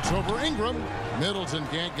 shoots over Ingram. Middleton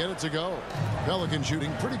can't get it to go. Pelican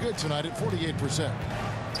shooting pretty good tonight at 48%.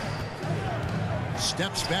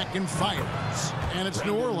 Steps back and fires, and it's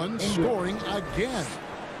New Orleans scoring again.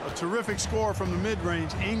 A terrific score from the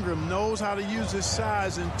mid-range. Ingram knows how to use his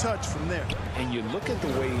size and touch from there. And you look at the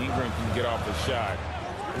way Ingram can get off a shot.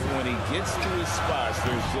 When he gets to his spots,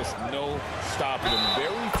 there's just no stopping him.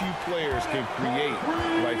 Very few players can create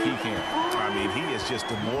like he can. I mean, he is just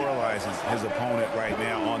demoralizing his opponent right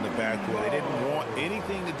now on the backcourt. They didn't want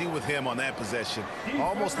anything to do with him on that possession.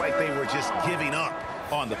 Almost like they were just giving up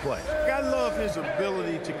on the play. I love his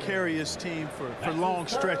ability to carry his team for long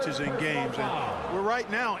stretches in games. And we're right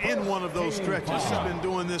now in one of those stretches. He's been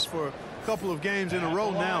doing this for a couple of games in a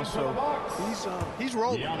row now, so he's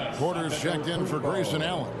rolling. Porter's checked in for Grayson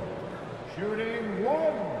Allen. Shooting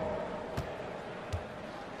 1.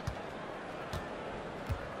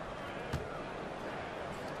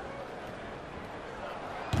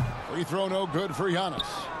 Free throw no good for Giannis.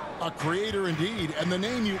 A creator indeed, and the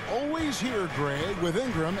name you always hear, Greg, with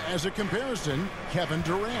Ingram as a comparison, Kevin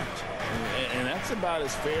Durant. And that's about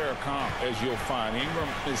as fair a comp as you'll find. Ingram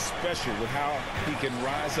is special with how he can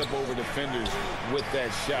rise up over defenders with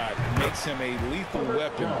that shot. Makes him a lethal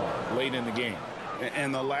weapon late in the game.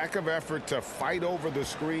 And the lack of effort to fight over the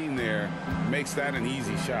screen there makes that an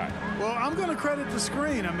easy shot. Well, I'm going to credit the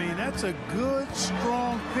screen. I mean, that's a good,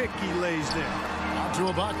 strong pick he lays there. Out to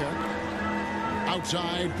Ibaka.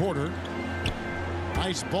 Outside Porter.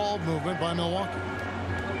 Nice ball movement by Milwaukee.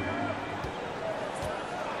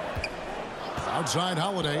 Outside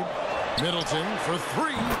Holiday. Middleton for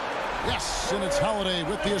 3. Yes, and it's Holiday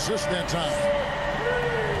with the assist that time.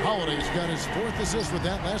 Holiday's got his 4th assist with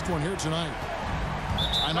that last one here tonight.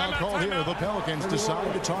 Timeout call here. The Pelicans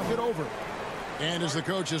decide to talk it over. And as the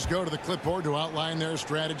coaches go to the clipboard to outline their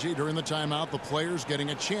strategy during the timeout, the players getting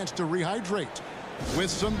a chance to rehydrate. with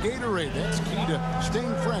some Gatorade. That's key to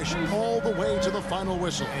staying fresh all the way to the final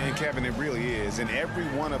whistle. And Kevin, it really is. And every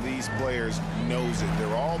one of these players knows it.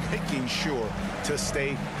 They're all making sure to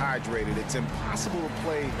stay hydrated. It's impossible to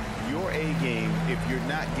play your A game if you're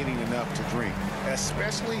not getting enough to drink,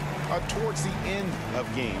 especially towards the end of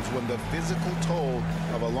games when the physical toll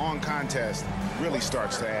of a long contest really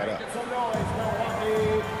starts to add up. Get some noise,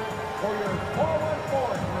 Milwaukee, for your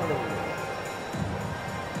 4-on-4 crew.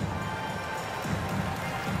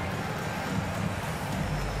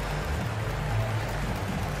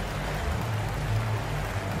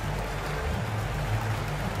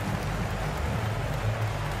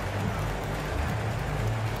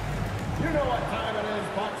 You know what time it is,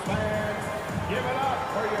 Bucks fans. Give it up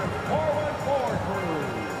for your 4-on-4 crew.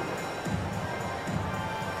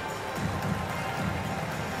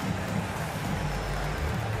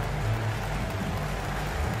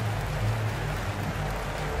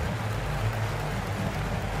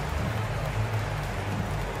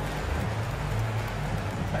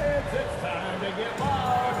 It's time to get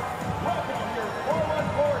loud. Welcome your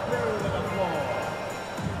 4-on-4 crew to the floor.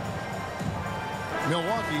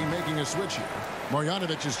 Milwaukee making a switch here.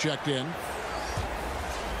 Marjanovic is checked in.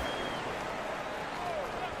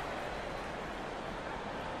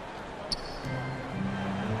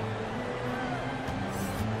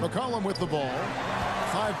 McCollum with the ball.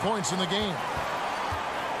 5 points in the game.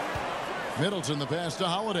 Middleton the pass to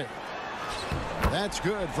Holiday. That's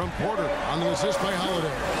good from Porter on the assist by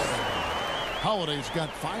Holiday. Holiday's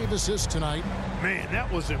got 5 assists tonight. Man,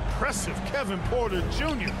 that was impressive. Kevin Porter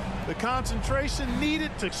Jr. The concentration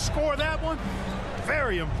needed to score that one.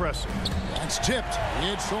 Very impressive. That's tipped.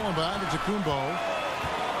 It's stolen by Antetokounmpo.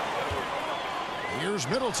 Here's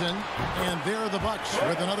Middleton, and there are the Bucks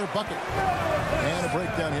with another bucket. And a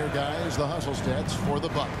breakdown here, guys. The hustle stats for the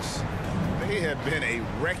Bucks. They have been a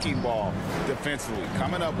wrecking ball defensively,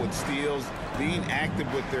 coming up with steals, being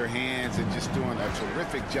active with their hands, and just doing a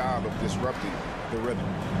terrific job of disrupting the rhythm.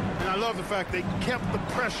 And I love the fact they kept the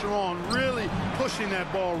pressure on, really pushing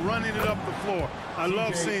that ball, running it up the floor. I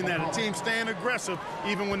love seeing that. A team staying aggressive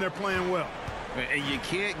even when they're playing well. And you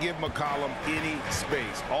can't give McCollum any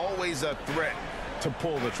space. Always a threat to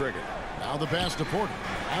pull the trigger. Now the pass to Porter.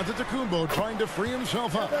 Antetokounmpo trying to free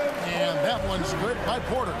himself up. And that one's good by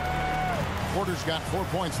Porter. Porter's got 4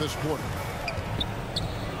 points this quarter.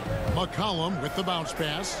 McCollum with the bounce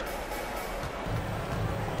pass.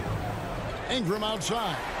 Ingram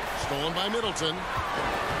outside. Stolen by Middleton.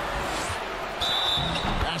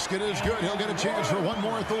 Basket is good. He'll get a chance for one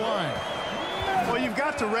more at the line. Well, you've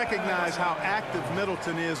got to recognize how active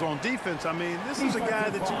Middleton is on defense. I mean, this is a guy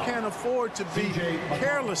that you can't afford to be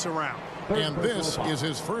careless around. And this is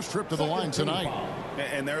his first trip to the line tonight.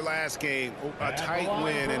 And their last game, a tight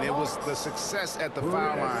win, and it was the success at the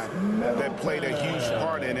foul line that played a huge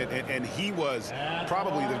part in it, and he was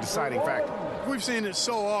probably the deciding factor. We've seen it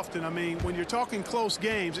so often. I mean, when you're talking close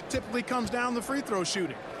games, it typically comes down to free throw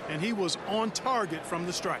shooting, and he was on target from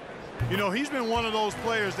the stripe. You know, he's been one of those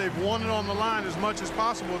players they've wanted on the line as much as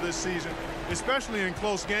possible this season, especially in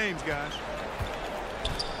close games, guys.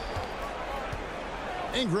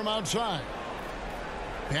 Ingram outside.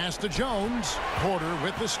 Pass to Jones. Porter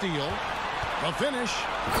with the steal. The finish.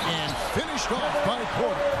 And finished off by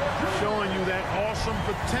Porter. Showing you that awesome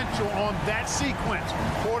potential on that sequence.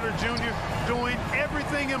 Porter Jr. doing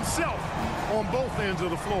everything himself on both ends of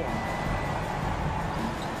the floor.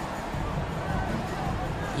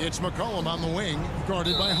 It's McCollum on the wing,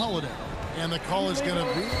 guarded by Holiday. And the call is going to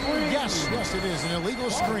be, yes, it is, an illegal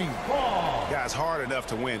screen. Guys, hard enough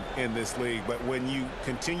to win in this league, but when you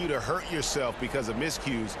continue to hurt yourself because of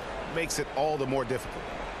miscues, it makes it all the more difficult.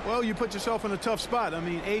 Well, you put yourself in a tough spot. I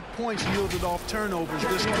mean, 8 points yielded off turnovers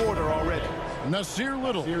this quarter already. Nasir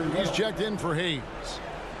Little, he's checked in for Hayes.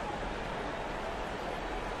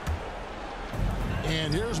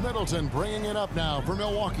 And here's Middleton bringing it up now for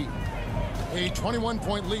Milwaukee. A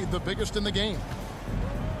 21-point lead, the biggest in the game.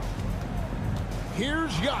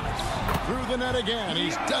 Here's Giannis through the net again.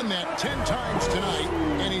 He's done that 10 times tonight,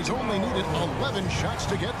 and he's only needed 11 shots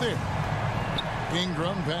to get there.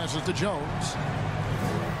 Ingram passes to Jones.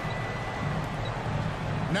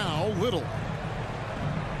 Now Little.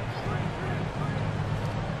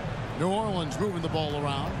 New Orleans moving the ball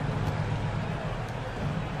around.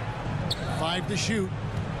 5 to shoot.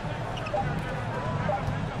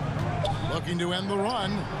 Looking to end the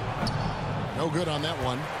run. No good on that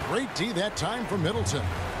one. Great D that time from Middleton.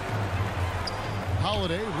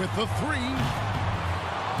 Holiday with the 3.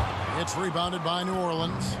 It's rebounded by New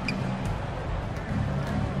Orleans.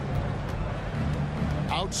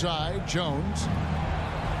 Outside, Jones.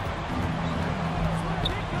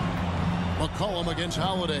 McCollum against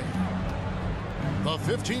Holiday. The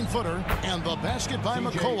 15-footer and the basket by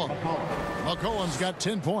McCollum. McCollum's got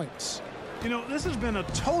 10 points. You know, this has been a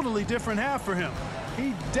totally different half for him.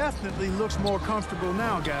 He definitely looks more comfortable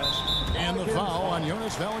now, guys. And the foul on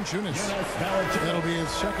Jonas Valanciunas. That'll be his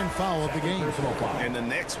second foul of the game. And the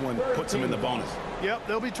next one puts him in the bonus. Yep,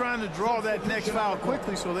 they'll be trying to draw that next foul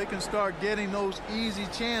quickly so they can start getting those easy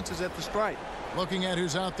chances at the stripe. Looking at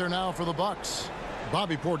who's out there now for the Bucks.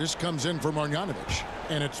 Bobby Portis comes in for Marjanovic.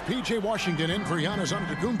 And it's P.J. Washington in for Giannis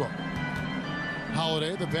Antetokounmpo.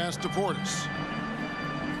 Holiday, the pass to Portis.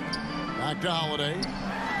 Back to Holiday.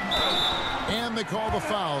 And they call the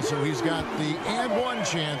foul, so he's got the and one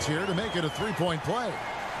chance here to make it a three-point play.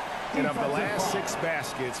 And of the last 6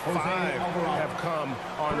 baskets, 5 have come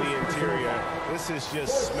on the interior. This is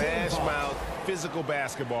just smash mouth, physical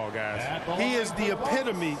basketball, guys. He is the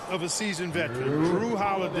epitome of a seasoned veteran. Drew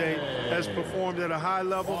Holiday has performed at a high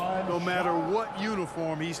level no matter what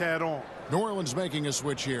uniform he's had on. New Orleans making a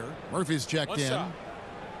switch here. Murphy's checked in. Shot.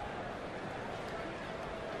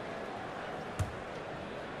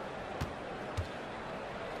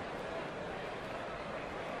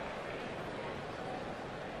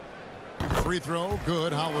 Free throw,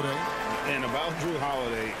 good, Holiday. And about Drew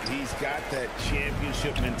Holiday, he's got that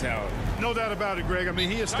championship mentality. No doubt about it, Greg. I mean,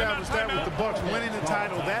 he established that with the Bucks winning the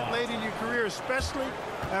title that late in your career, especially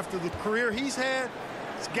after the career he's had.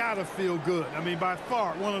 It's got to feel good. I mean, by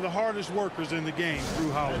far, one of the hardest workers in the game,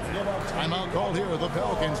 Drew Holiday. Timeout called here. The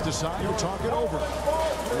Pelicans decide to talk it over.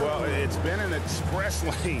 Well, it's been an express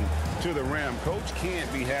lane to the rim. Coach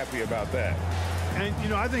can't be happy about that. And, you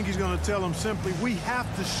know, I think he's going to tell them simply, we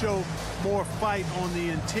have to show more fight on the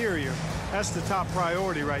interior. That's the top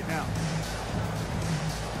priority right now.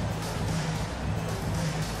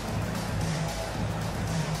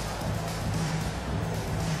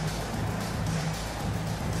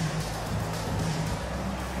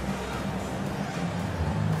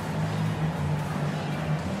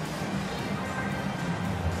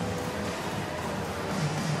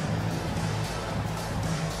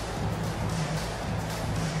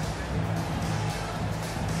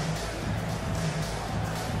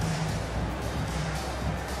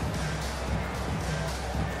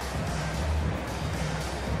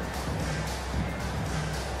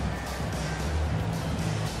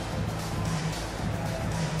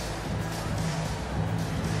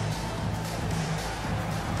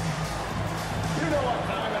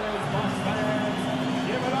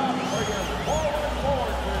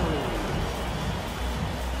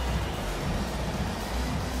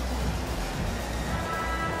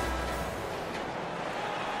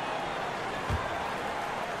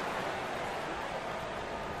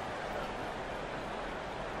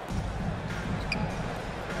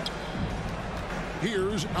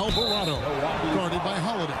 Here's Alvarado, guarded by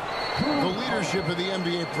Holiday. The leadership of the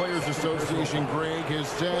NBA Players Association, Greg, has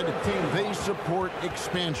said they support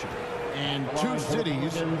expansion. And 2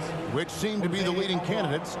 cities which seem to be the leading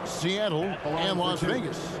candidates, Seattle and Las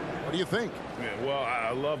Vegas. What do you think? Yeah, well,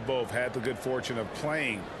 I love both. Had the good fortune of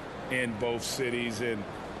playing in both cities, and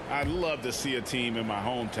I'd love to see a team in my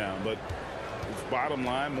hometown. But bottom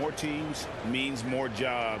line, more teams means more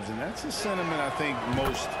jobs, and that's a sentiment I think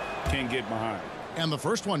most can get behind. And the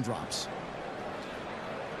first one drops.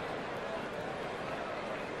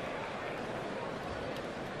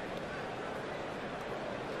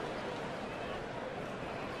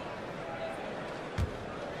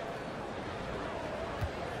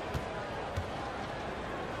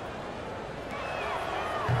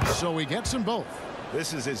 So he gets them both.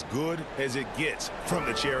 This is as good as it gets from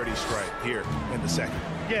the charity stripe here in the second.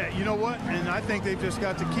 Yeah, you know what? And I think they've just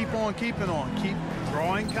got to keep on keeping on. Keep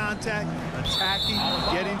drawing contact, attacking,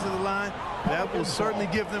 getting to the line. That will certainly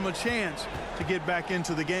give them a chance to get back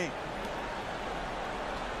into the game.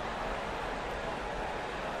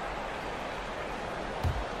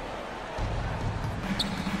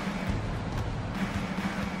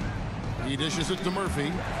 He dishes it to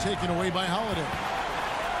Murphy, taken away by Holiday.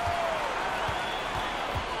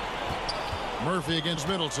 Murphy against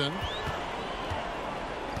Middleton.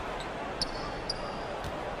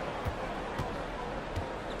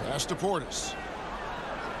 Pass to Portis.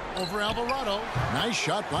 Over Alvarado. Nice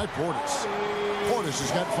shot by Portis. Portis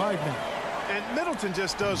has got 5 now. And Middleton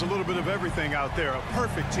just does a little bit of everything out there. A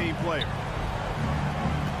perfect team player.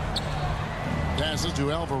 Passes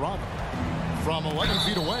to Alvarado. From 11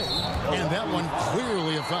 feet away. And that one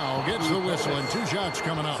clearly a foul. Gets the whistle and 2 shots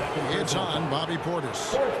coming up. It's on Bobby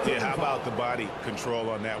Portis. Yeah, how about the body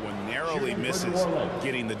control on that one? Narrowly misses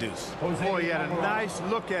getting the deuce. Boy, he had a nice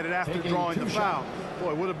look at it after drawing the foul.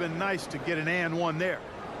 Boy, it would have been nice to get an and one there.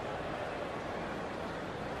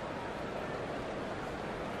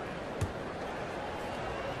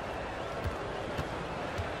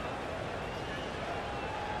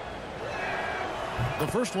 The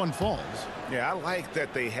first one falls. Yeah, I like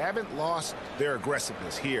that they haven't lost their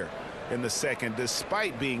aggressiveness here in the second,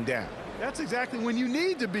 despite being down. That's exactly when you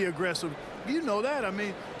need to be aggressive. You know that. I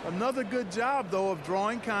mean, another good job, though, of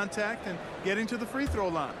drawing contact and getting to the free throw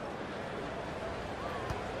line.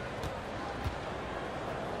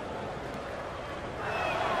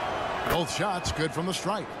 Both shots good from the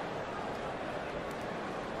stripe.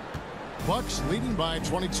 Bucks leading by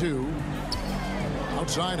 22.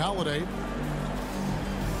 Outside Holiday.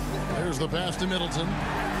 There's the pass to Middleton.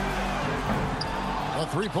 A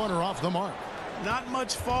three-pointer off the mark. Not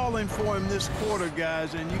much falling for him this quarter,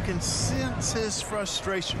 guys, and you can sense his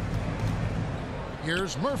frustration.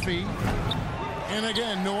 Here's Murphy. And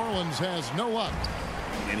again, New Orleans has no luck.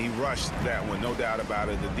 And he rushed that one, no doubt about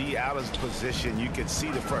it. The D out of position, you could see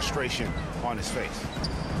the frustration on his face.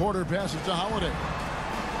 Porter passes to Holiday.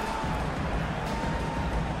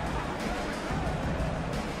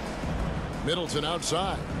 Middleton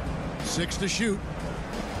outside. 6 to shoot.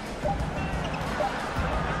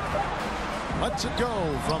 Lets it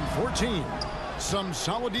go from 14. Some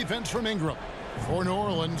solid defense from Ingram. For New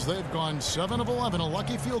Orleans, they've gone 7 of 11, a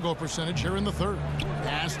lucky field goal percentage here in the third.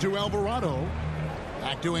 Pass to Alvarado.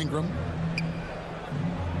 Back to Ingram.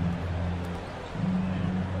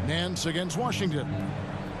 Nance against Washington.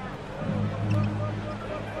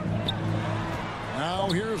 Now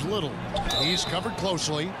here's Little. He's covered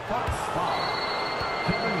closely. Bucks foul.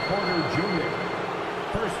 Kevin Porter Jr.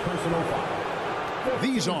 First personal foul.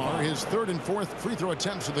 These are his third and fourth free throw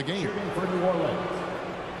attempts of the game. Shooting for New Orleans.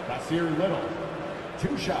 Nasir Little.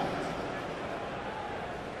 2 shots.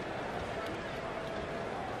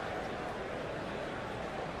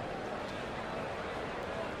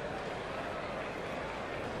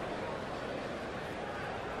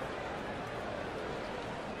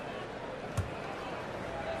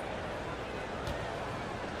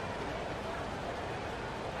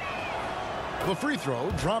 The free throw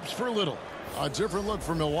drops for Little. A different look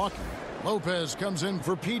for Milwaukee. Lopez comes in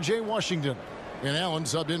for P.J. Washington. And Allen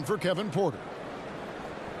subbed in for Kevin Porter.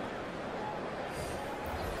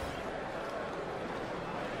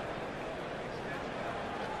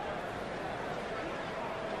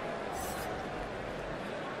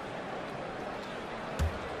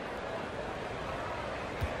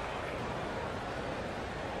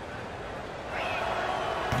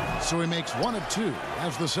 So he makes 1 of 2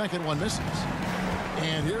 as the second one misses.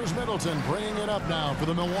 And here's Middleton bringing it up now for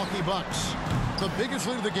the Milwaukee Bucks. The biggest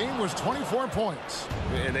lead of the game was 24 points.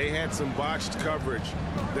 And they had some botched coverage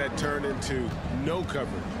that turned into no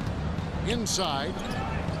coverage. Inside.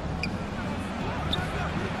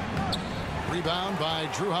 Rebound by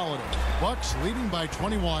Drew Holiday. Bucks leading by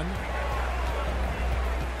 21.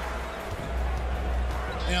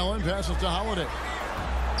 Allen passes to Holiday.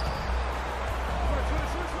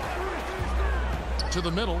 To the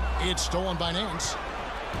middle. It's stolen by Nance.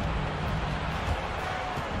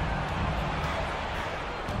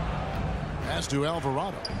 Pass to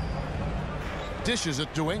Alvarado. Dishes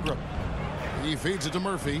it to Ingram. He feeds it to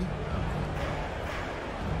Murphy.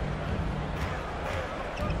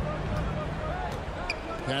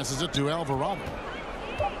 Passes it to Alvarado.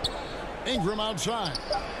 Ingram outside.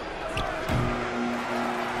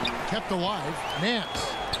 Kept alive.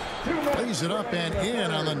 Nance lays it up and in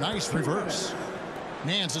on the nice reverse.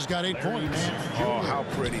 Nance has got 8 points. Oh, how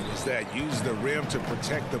pretty was that? Use the rim to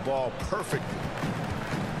protect the ball perfectly.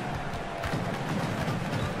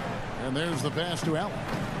 And there's the pass to Allen.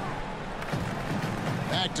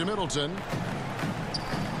 Back to Middleton.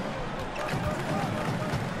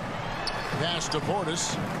 Pass to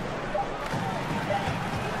Portis.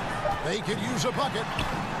 They could use a bucket.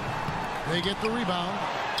 They get the rebound.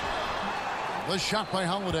 The shot by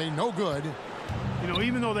Holiday, no good. You know,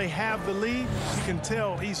 even though they have the lead, you can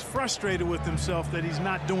tell he's frustrated with himself that he's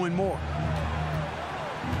not doing more.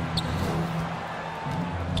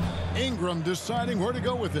 Ingram deciding where to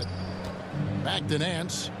go with it. Back to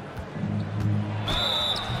Nance.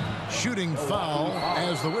 Shooting foul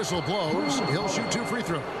as the whistle blows. He'll shoot 2 free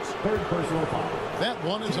throws. Third personal foul. That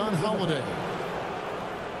one is on Holiday.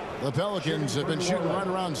 The Pelicans have been shooting right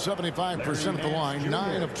around 75% at the line.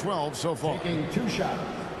 9 of 12 so far. Taking 2 shots.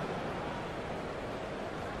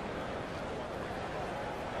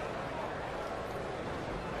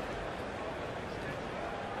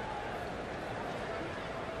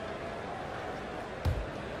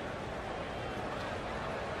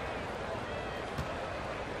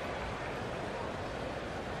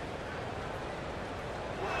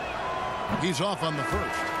 He's off on the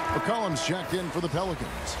first. McCollum's checked in for the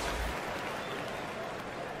Pelicans.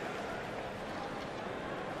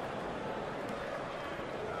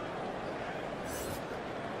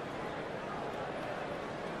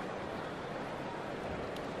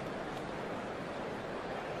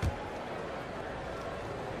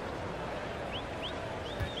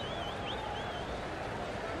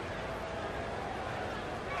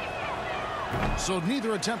 So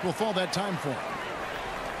neither attempt will fall that time for him.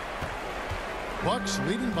 Bucks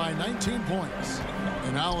leading by 19 points.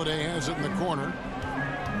 And Holiday has it in the corner.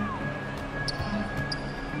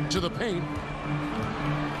 To the paint.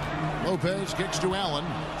 Lopez kicks to Allen.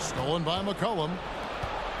 Stolen by McCollum.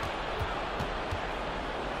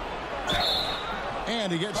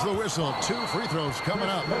 And he gets the whistle. 2 free throws coming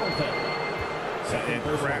up.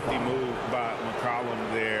 A crafty move by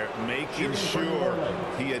McCollum there, making sure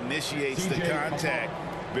he initiates the contact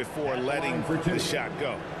before letting the shot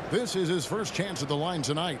go. This is his first chance at the line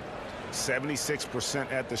tonight.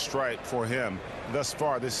 76% at the stripe for him thus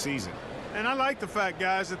far this season. And I like the fact,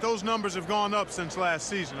 guys, that those numbers have gone up since last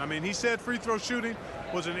season. I mean, he said free throw shooting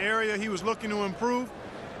was an area he was looking to improve,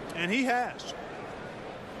 and he has.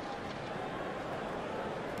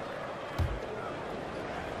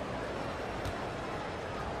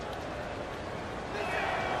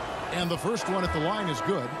 And the first one at the line is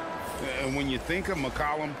good. And when you think of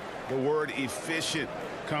McCollum, the word efficient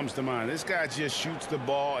comes to mind. This guy just shoots the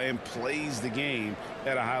ball and plays the game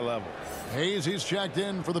at a high level. Hayes, he's checked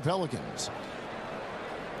in for the Pelicans.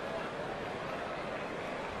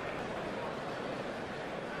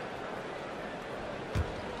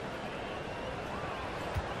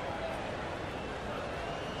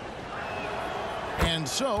 And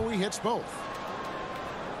so he hits both.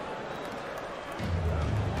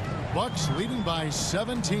 Bucks leading by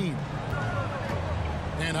 17.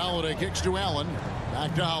 And Holiday kicks to Allen.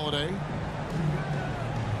 Back to Holiday.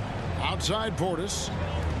 Outside Portis.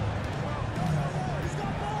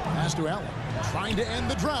 Pass to Allen. Trying to end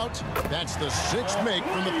the drought. That's the 6th make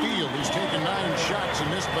from the field. He's taken 9 shots and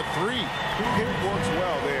missed but 3. It works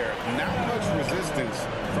well there. Not much resistance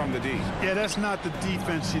from the D. Yeah, that's not the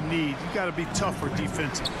defense you need. You got to be tougher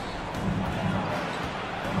defensively.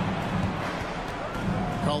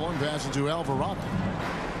 Cullen passes to Alvarado.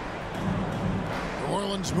 New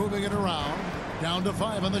Orleans moving it around. Down to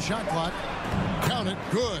 5 on the shot clock. Count it.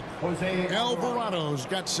 Good. Alvarado's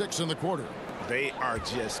got 6 in the quarter. They are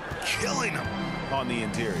just killing them on the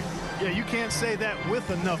interior. Yeah, you can't say that with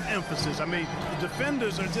enough emphasis. I mean, the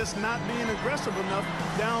defenders are just not being aggressive enough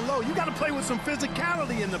down low. You got to play with some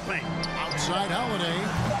physicality in the paint. Outside Holiday.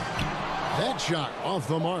 That shot off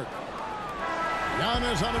the mark.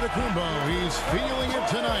 Giannis Antetokounmpo, he's feeling it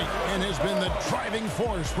tonight and has been the driving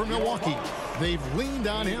force for Milwaukee. They've leaned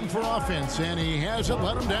on him for offense, and he hasn't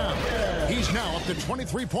let them down. He's now up to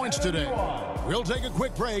 23 points today. We'll take a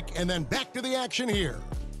quick break and then back to the action here.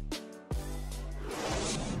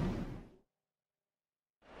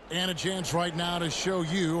 And a chance right now to show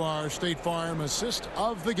you our State Farm assist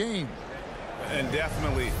of the game. And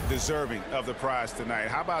definitely deserving of the prize tonight.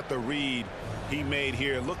 How about the read he made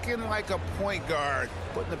here? Looking like a point guard,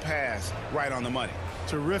 putting the pass right on the money.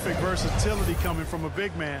 Terrific versatility coming from a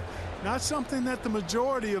big man. Not something that the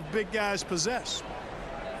majority of big guys possess.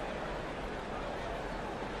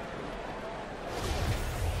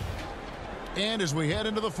 And as we head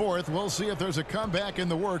into the 4th, we'll see if there's a comeback in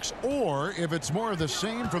the works or if it's more of the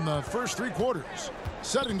same from the first 3 quarters.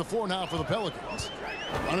 Setting the floor now for the Pelicans.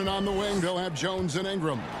 Running on the wing, they'll have Jones and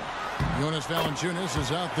Ingram. Jonas Valanciunas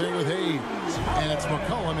is out there with Hayes. And it's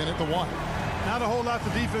McCollum in at the 1. Not a whole lot the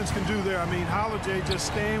defense can do there. I mean, Holiday just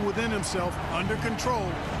staying within himself, under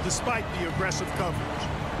control, despite the aggressive coverage.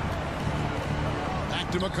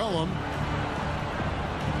 Back to McCollum.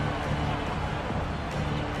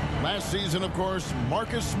 Last season, of course,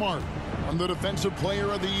 Marcus Smart won the Defensive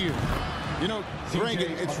Player of the Year. You know, Greg,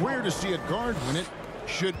 it's rare to see a guard win it.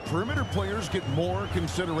 Should perimeter players get more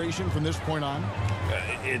consideration from this point on?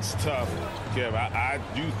 It's tough, Kev. I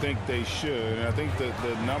do think they should. And I think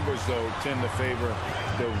the numbers, though, tend to favor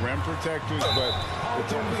the rim protectors. But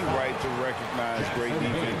it's only right to recognize great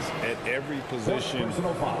defense at every position,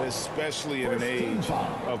 especially in an age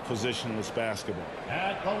of positionless basketball.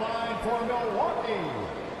 At the line for Milwaukee,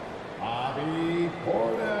 Bobby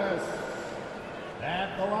Portis.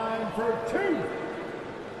 At the line for 2.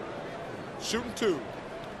 Shooting 2.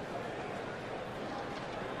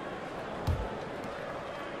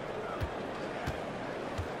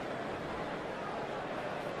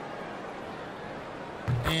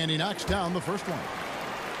 And he knocks down the first one.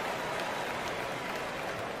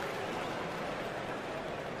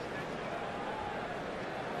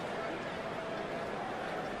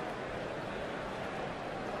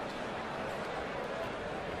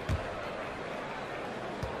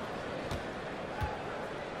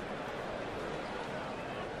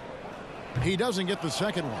 He doesn't get the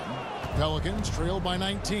second one. Pelicans trail by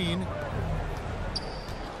 19.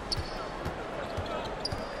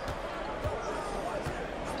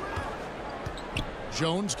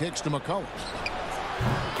 Jones kicks to McCollum.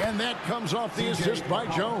 And that comes off the assist by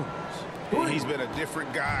Jones. He's been a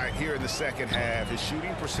different guy here in the second half. His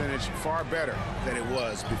shooting percentage far better than it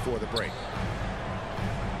was before the break.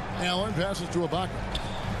 Allen passes to Ibaka.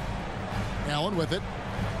 Allen with it.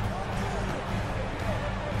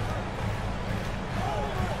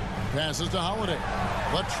 Passes to Holiday.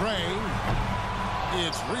 The train.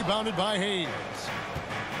 It's rebounded by Hayes.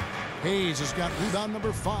 Hayes has got rebound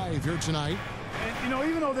number 5 here tonight. And, you know,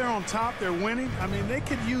 even though they're on top, they're winning. I mean, they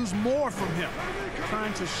could use more from him.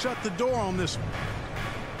 Trying to shut the door on this one.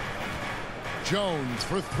 Jones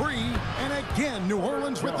for 3. And again, New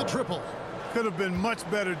Orleans with the triple. Could have been much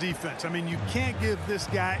better defense. I mean, you can't give this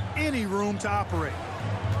guy any room to operate.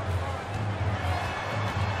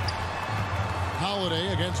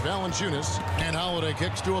 Holiday against Valanciunas. And Holiday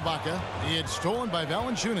kicks to Ibaka. It's stolen by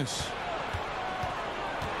Valanciunas.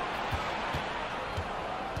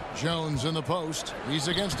 Jones in the post. He's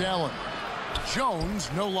against Allen. Jones,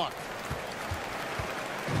 no luck.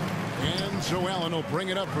 And so Allen will bring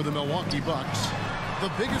it up for the Milwaukee Bucks.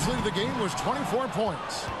 The biggest lead of the game was 24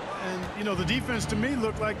 points. And, you know, the defense to me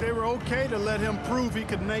looked like they were okay to let him prove he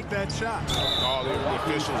could make that shot. Oh, the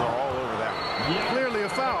officials are all over that one. Clearly a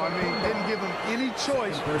foul. I mean, didn't give him any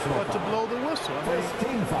choice but to blow the whistle. I mean,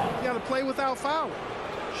 Team foul. you got to play without fouling.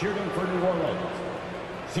 Shooting for New Orleans,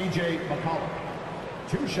 C.J. McCollum.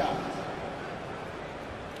 2 shots.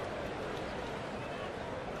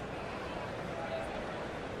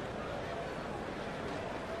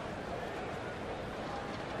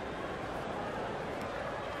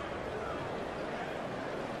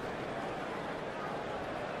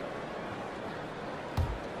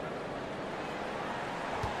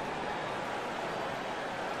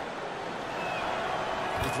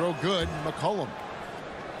 The throw good. McCollum.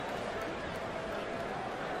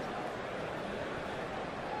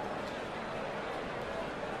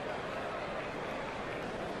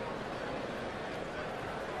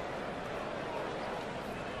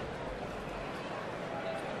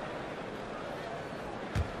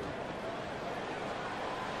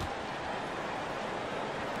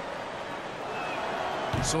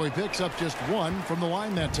 So he picks up just 1 from the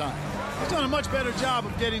line that time. He's done a much better job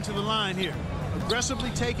of getting to the line here. Aggressively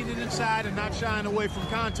taking it inside and not shying away from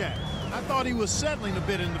contact. I thought he was settling a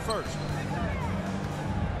bit in the first.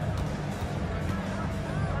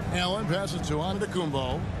 Allen passes to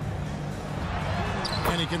Antetokounmpo.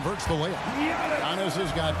 And he converts the layup. Giannis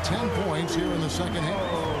has got 10 points here in the second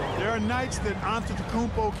half. There are nights that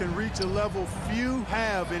Antetokounmpo can reach a level few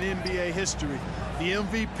have in NBA history. The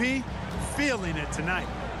MVP feeling it tonight.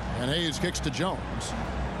 And Hayes kicks to Jones.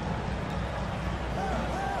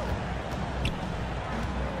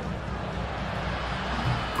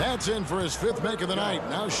 That's in for his 5th make of the night.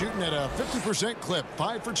 Now shooting at a 50% clip,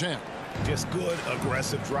 5 for 10. Just good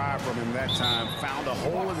aggressive drive from him that time. Found a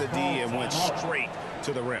hole in the D and went straight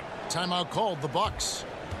to the rim. Timeout called, the Bucks.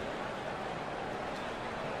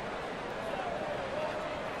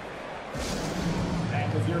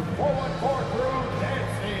 And with your forward court crew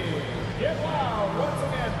dancing. Get loud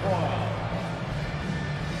once again, boys.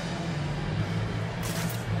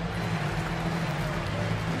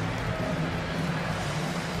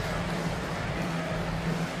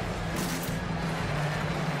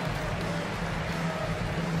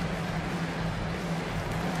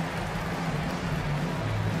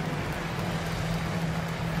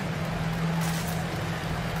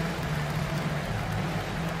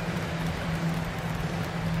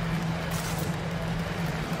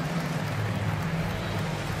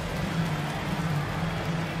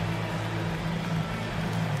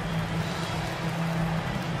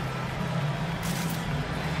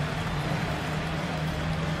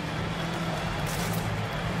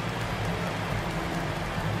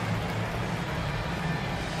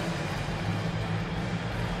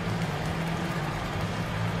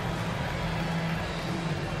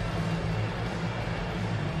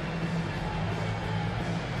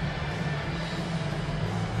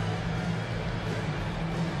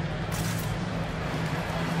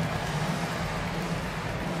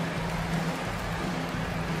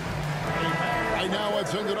 Now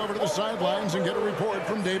let's send it over to the sidelines and get a report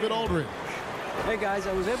from David Aldridge. Hey, guys,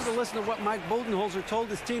 I was able to listen to what Mike Budenholzer told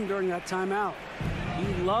his team during that timeout.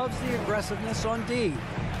 He loves the aggressiveness on D.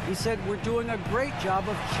 He said, we're doing a great job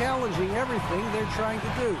of challenging everything they're trying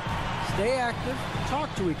to do. Stay active,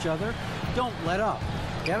 talk to each other, don't let up.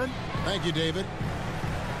 Kevin? Thank you, David.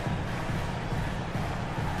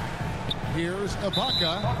 Here's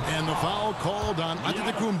Ibaka, and the foul called on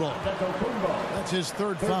Antetokounmpo. That's his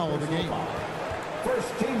 3rd foul of the game.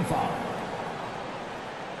 First team foul.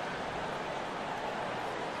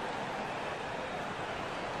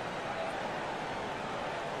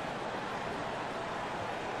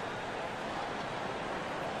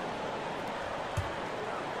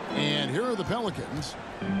 And here are the Pelicans.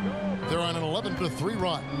 They're on an 11-3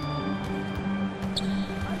 run.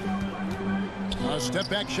 A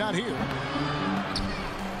step-back shot here.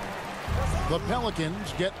 The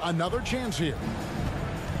Pelicans get another chance here.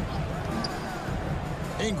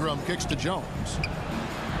 Ingram kicks to Jones.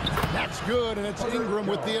 That's good, and it's Ingram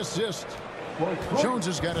with the assist. Jones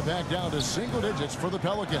has got it back down to single digits for the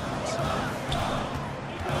Pelicans.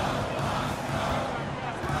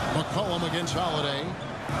 McCollum against Holiday.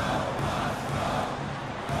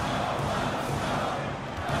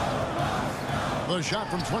 The shot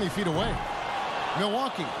from 20 feet away.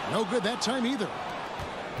 Milwaukee, no good that time either.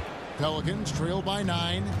 Pelicans trail by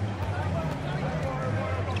 9.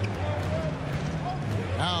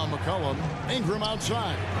 Now McCollum. Ingram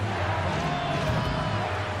outside.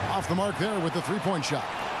 Off the mark there with the three-point shot.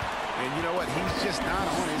 And you know what? He's just not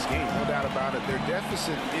on his game, no doubt about it. Their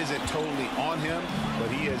deficit isn't totally on him,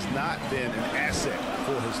 but he has not been an asset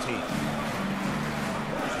for his team.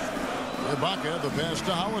 Ibaka, the pass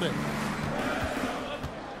to Holiday.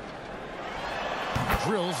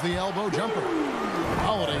 Drills the elbow jumper.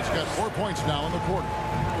 Holiday's got 4 points now in the quarter.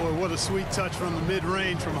 Boy, what a sweet touch from the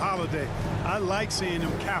mid-range from Holiday. I like seeing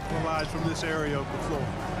him capitalize from this area of the floor.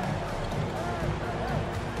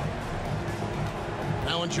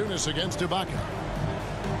 Valanciunas against Ibaka.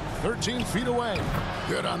 13 feet away.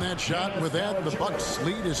 Good on that shot. With that, the Bucks'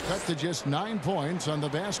 lead is cut to just 9 points on the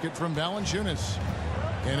basket from Valanciunas.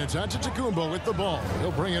 And it's Antetokounmpo with the ball.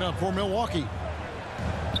 He'll bring it up for Milwaukee.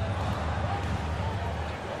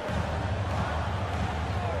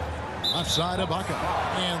 Left side, Ibaka.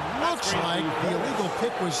 And looks like the illegal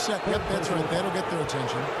pick was set. Yep, that's right. That'll get their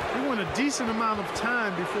attention. He went a decent amount of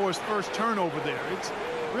time before his first turnover there. It's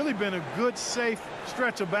really been a good, safe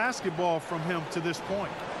stretch of basketball from him to this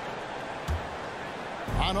point.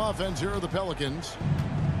 On offense, here are the Pelicans.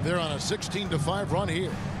 They're on a 16-5 run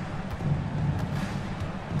here.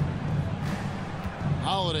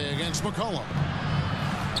 Holiday against McCollum.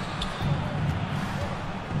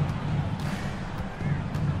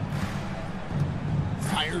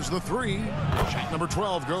 Fires the three. Shot number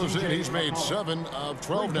 12 goes in. He's made 7 of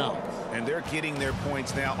 12 now. And they're getting their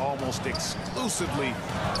points now almost exclusively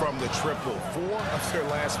from the triple. 4 of their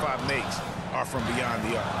last 5 makes are from beyond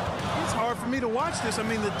the arc. It's hard for me to watch this. I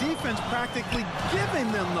mean, the defense practically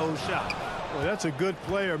giving them those shots. Well, that's a good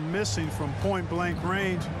player missing from point-blank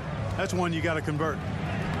range. That's one you got to convert.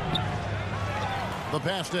 The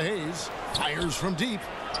pass to Hayes. Fires from deep.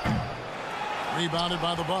 Rebounded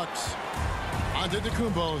by the Bucks.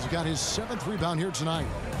 Antetokounmpo's got his 7th rebound here tonight.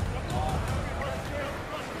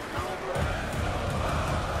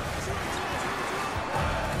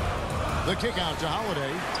 The kick out to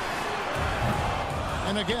Holiday.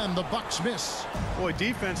 And again, the Bucks miss. Boy,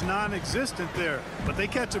 defense non-existent there, but they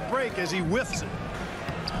catch a break as he whiffs it.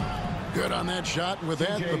 Good on that shot. And with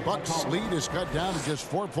that, the Bucks' lead is cut down to just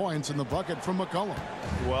 4 points in the bucket from McCollum.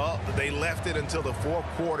 Well, they left it until the fourth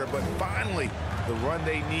quarter, but finally the run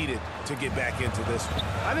they needed to get back into this one.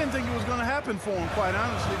 I didn't think it was going to happen for them, quite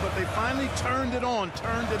honestly, but they finally turned it on,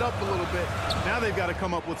 turned it up a little bit. Now they've got to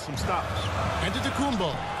come up with some stops.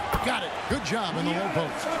 Antetokounmpo. Got it. Good job in the low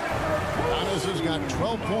post. Giannis has got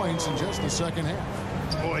 12 points in just the second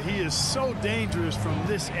half. Boy, he is so dangerous from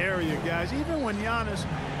this area, guys. Even when Giannis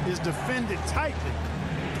is defended tightly,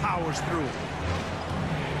 he powers through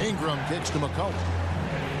it. Ingram kicks to McCollum.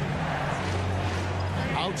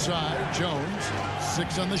 Outside, Jones.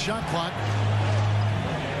 6 on the shot clock.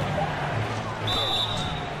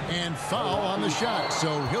 And foul on the shot,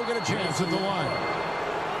 so he'll get a chance at the line.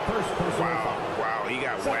 Wow, he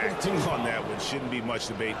got whacked on that one. Shouldn't be much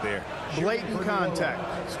debate there. Blatant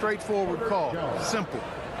contact. Straightforward call. Simple.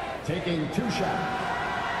 Taking 2 shots.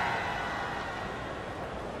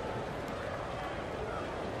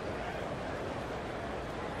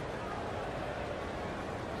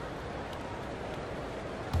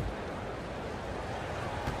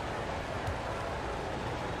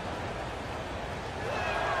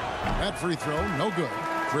 That free throw, no good.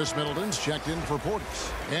 Chris Middleton's checked in for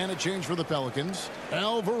Portis. And a change for the Pelicans.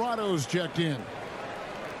 Alvarado's checked in.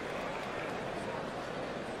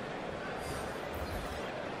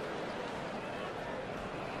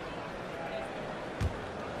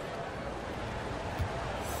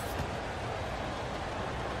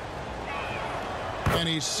 And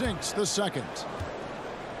he sinks the second.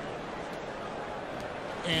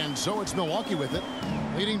 And so it's Milwaukee with it,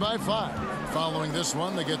 leading by 5. Following this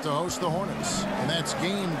one, they get to host the Hornets. And that's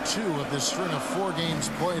game 2 of this string of 4 games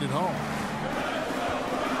played at home.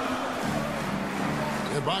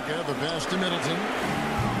 Ibaka, the pass to Middleton.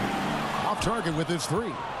 Off target with his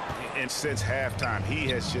 3. And since halftime, he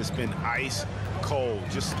has just been ice cold.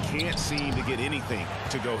 Just can't seem to get anything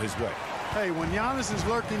to go his way. Hey, when Giannis is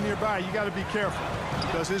lurking nearby, you got to be careful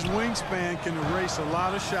because his wingspan can erase a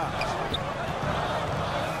lot of shots.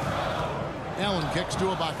 Allen kicks to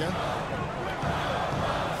Ibaka.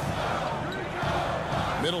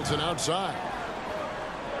 Middleton outside.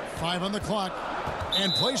 5 on the clock.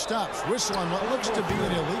 And play stops. Whistle on what looks to be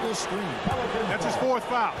an illegal screen. That's his 4th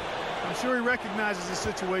foul. I'm sure he recognizes the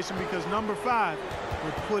situation because number 5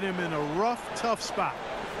 would put him in a rough, tough spot.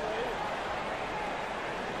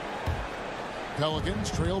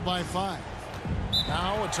 Pelicans trail by 5.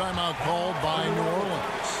 Now a timeout called by New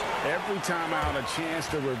Orleans. Every timeout, a chance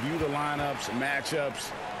to review the lineups,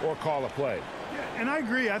 matchups, or call a play. And I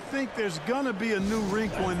agree. I think there's going to be a new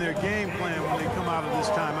wrinkle in their game plan when they come out of this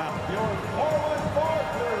timeout.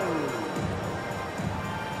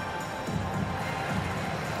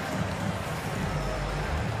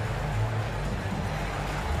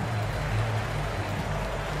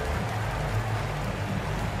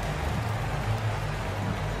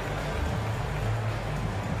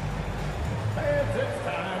 Fans, it's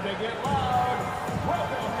time to get loud.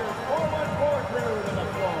 Welcome your forward crew to the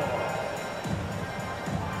floor.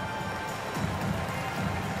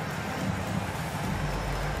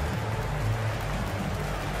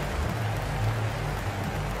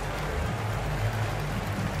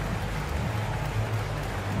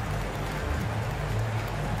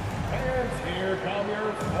 Fans, here come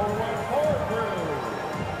your forward crew.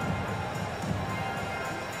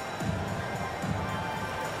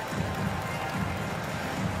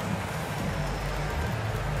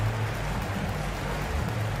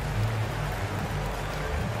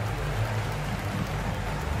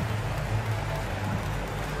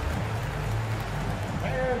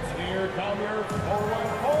 Here come your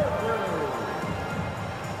forward crew.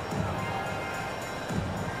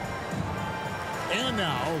 And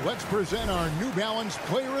now let's present our New Balance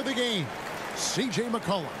Player of the Game, C.J.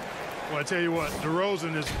 McCollum. Well, I tell you what,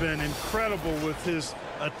 DeRozan has been incredible with his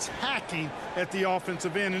attacking at the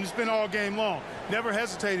offensive end, and it's been all game long. Never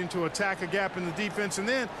hesitating to attack a gap in the defense, and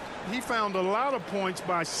then he found a lot of points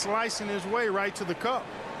by slicing his way right to the cup.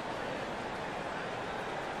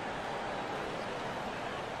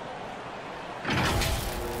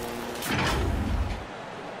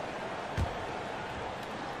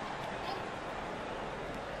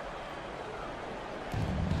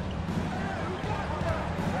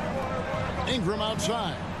 Ingram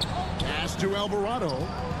outside. Pass to Alvarado.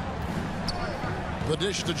 The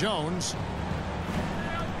dish to Jones.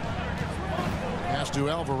 Pass to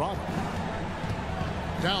Alvarado.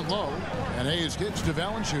 Down low. And Hayes kicks to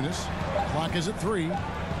Valanciunas. Clock is at 3.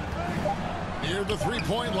 Near the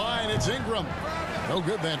three-point line, it's Ingram. No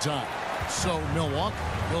good that time. So Milwaukee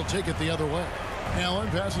will take it the other way. Allen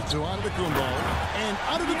passes to Antetokounmpo. And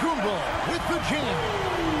Antetokounmpo with the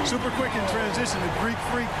jam. Super quick in transition. The Greek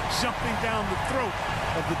freak jumping down the throat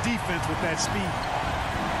of the defense with that speed.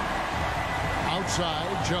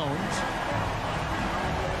 Outside, Jones.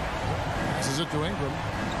 Passes it to Ingram.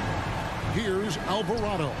 Here's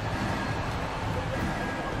Alvarado.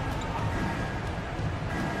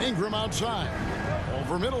 Ingram outside.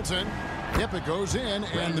 Over Middleton. Yep, it goes in,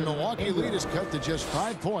 and the Milwaukee lead is cut to just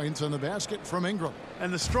 5 points on the basket from Ingram.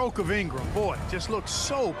 And the stroke of Ingram, boy, just looks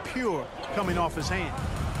so pure coming off his hand.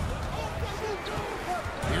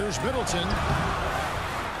 Here's Middleton.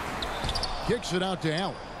 Kicks it out to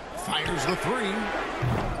Allen. Fires the 3.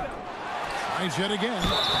 Tries yet again.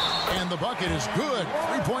 And the bucket is good.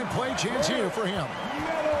 3-point play chance here for him.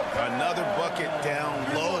 Another bucket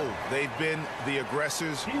down low. They've been the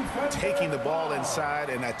aggressors, taking the ball inside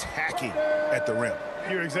and attacking at the rim.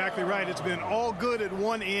 You're exactly right. It's been all good at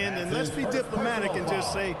one end, and let's be diplomatic and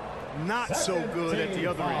just say not so good at the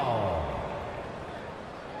other end.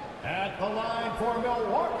 At the line for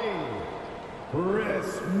Milwaukee,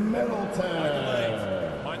 Chris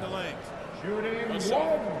Middleton. Mind the lanes. Shooting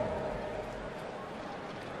 1.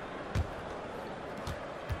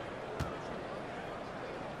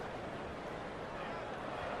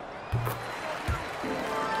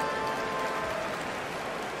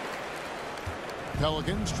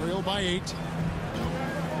 Pelicans trail by 8.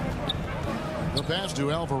 The pass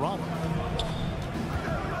to Alvarado.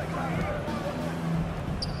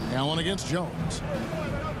 Allen against Jones.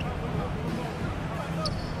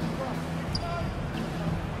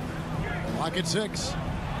 Clock at 6.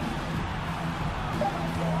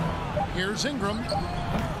 Here's Ingram.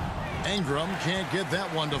 Ingram can't get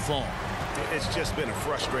that one to fall. It's just been a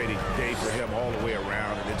frustrating day for him all the way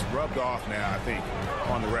around, and it's rubbed off now, I think,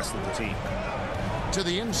 on the rest of the team. To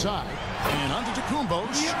the inside. And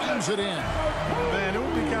Antetokounmpo slams it in. Man, it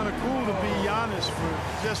would be kind of cool to be Giannis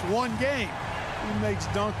for just one game. He makes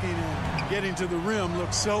dunking and getting to the rim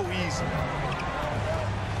look so easy.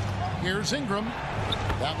 Here's Ingram.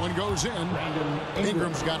 That one goes in.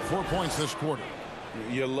 Ingram's got 4 points this quarter.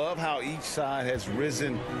 You love how each side has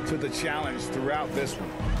risen to the challenge throughout this one.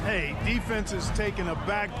 Hey, defense is taking a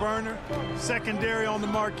back burner, secondary on the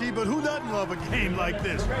marquee, but who doesn't love a game like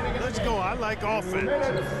this? Let's go. I like offense.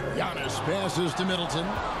 Giannis passes to Middleton.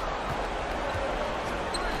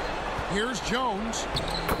 Here's Jones.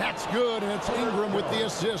 That's good, and it's Ingram with the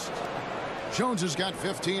assist. Jones has got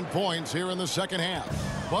 15 points here in the second half.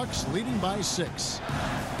 Bucks leading by 6.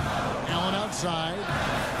 Allen outside.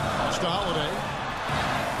 Pass to Holiday.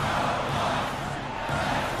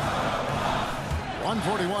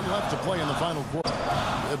 1:41 left to play in the final quarter.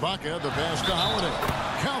 Ibaka, the pass to Holiday.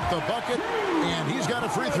 Count the bucket, and he's got a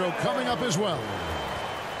free throw coming up as well.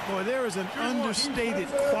 Boy, there is an understated,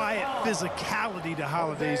 quiet physicality to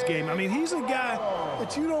Holiday's game. I mean, he's a guy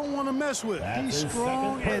that you don't want to mess with. He's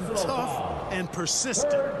strong and tough and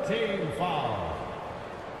persistent. Team foul.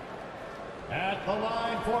 At the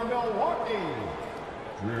line for Milwaukee,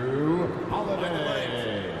 Drew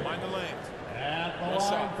Holiday. Mind the lanes. At the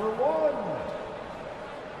line for 1.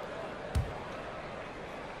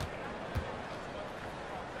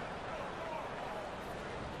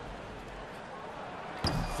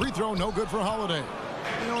 Free throw no good for Holiday.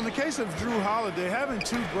 You know, in the case of Drew Holiday, having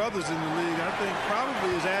 2 brothers in the league, I think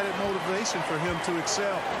probably is added motivation for him to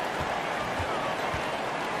excel.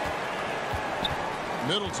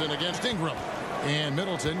 Middleton against Ingram. And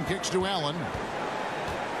Middleton kicks to Allen.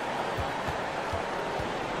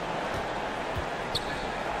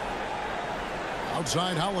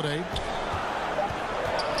 Outside Holiday.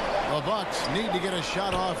 The Bucks need to get a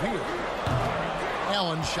shot off here.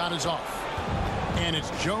 Allen's shot is off. And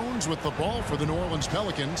it's Jones with the ball for the New Orleans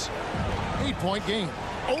Pelicans. 8-point game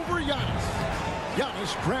over Giannis.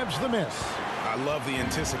 Giannis grabs the miss. I love the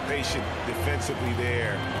anticipation defensively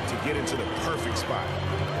there to get into the perfect spot.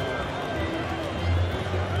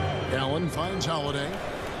 Allen finds Holiday.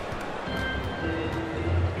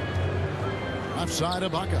 Offside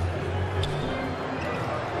Ibaka.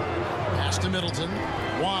 Pass to Middleton.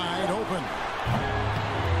 Wide open.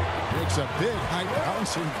 Makes a big high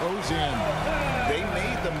bounce and goes in. They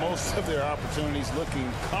made the most of their opportunities, looking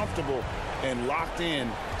comfortable and locked in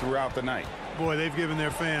throughout the night. Boy, they've given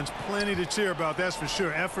their fans plenty to cheer about, that's for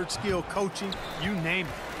sure. Effort, skill, coaching, you name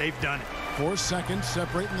it, they've done it. 4 seconds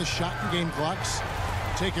separating the shot and game clocks.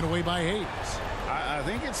 Taken away by Hayes. I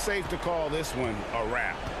think it's safe to call this one a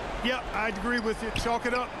wrap. Yep, I'd agree with you. Chalk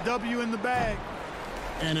it up, W in the bag.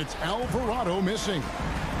 And it's Alvarado missing.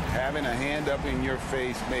 Having a hand up in your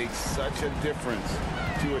face makes such a difference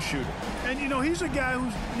to a shooter. And, you know, he's a guy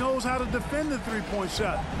who knows how to defend the three-point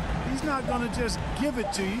shot. He's not going to just give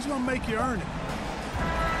it to you. He's going to make you earn it.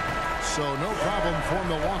 So no problem for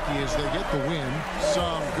Milwaukee as they get the win.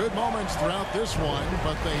 Some good moments throughout this one,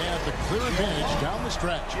 but they have the clear advantage down the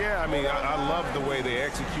stretch. Yeah, I mean, I love the way they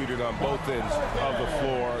executed on both ends of the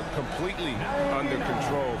floor, completely under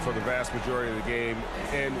control for the vast majority of the game.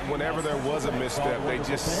 And whenever there was a misstep, they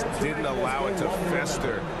just didn't allow it to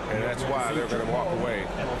fester, and that's why they're going to walk away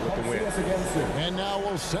with the win. And now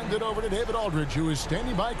we'll send it over to David Aldridge, who is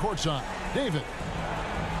standing by courtside. David.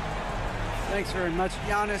 Thanks very much,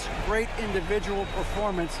 Giannis. Great individual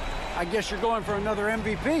performance. I guess you're going for another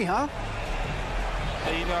MVP, huh?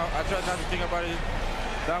 Hey, you know, I try not to think about it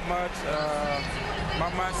that much.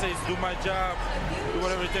 My mind says do my job, do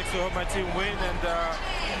whatever it takes to help my team win, and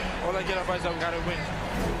all I get about is that we got to win.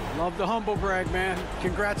 Love the humble brag, man.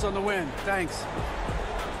 Congrats on the win. Thanks.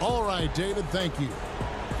 All right, David, thank you.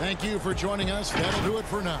 Thank you for joining us. That'll do it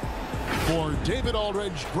for now. For David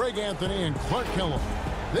Aldridge, Greg Anthony, and Clark Kellogg,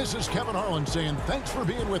 this is Kevin Harlan saying thanks for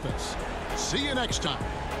being with us. See you next time.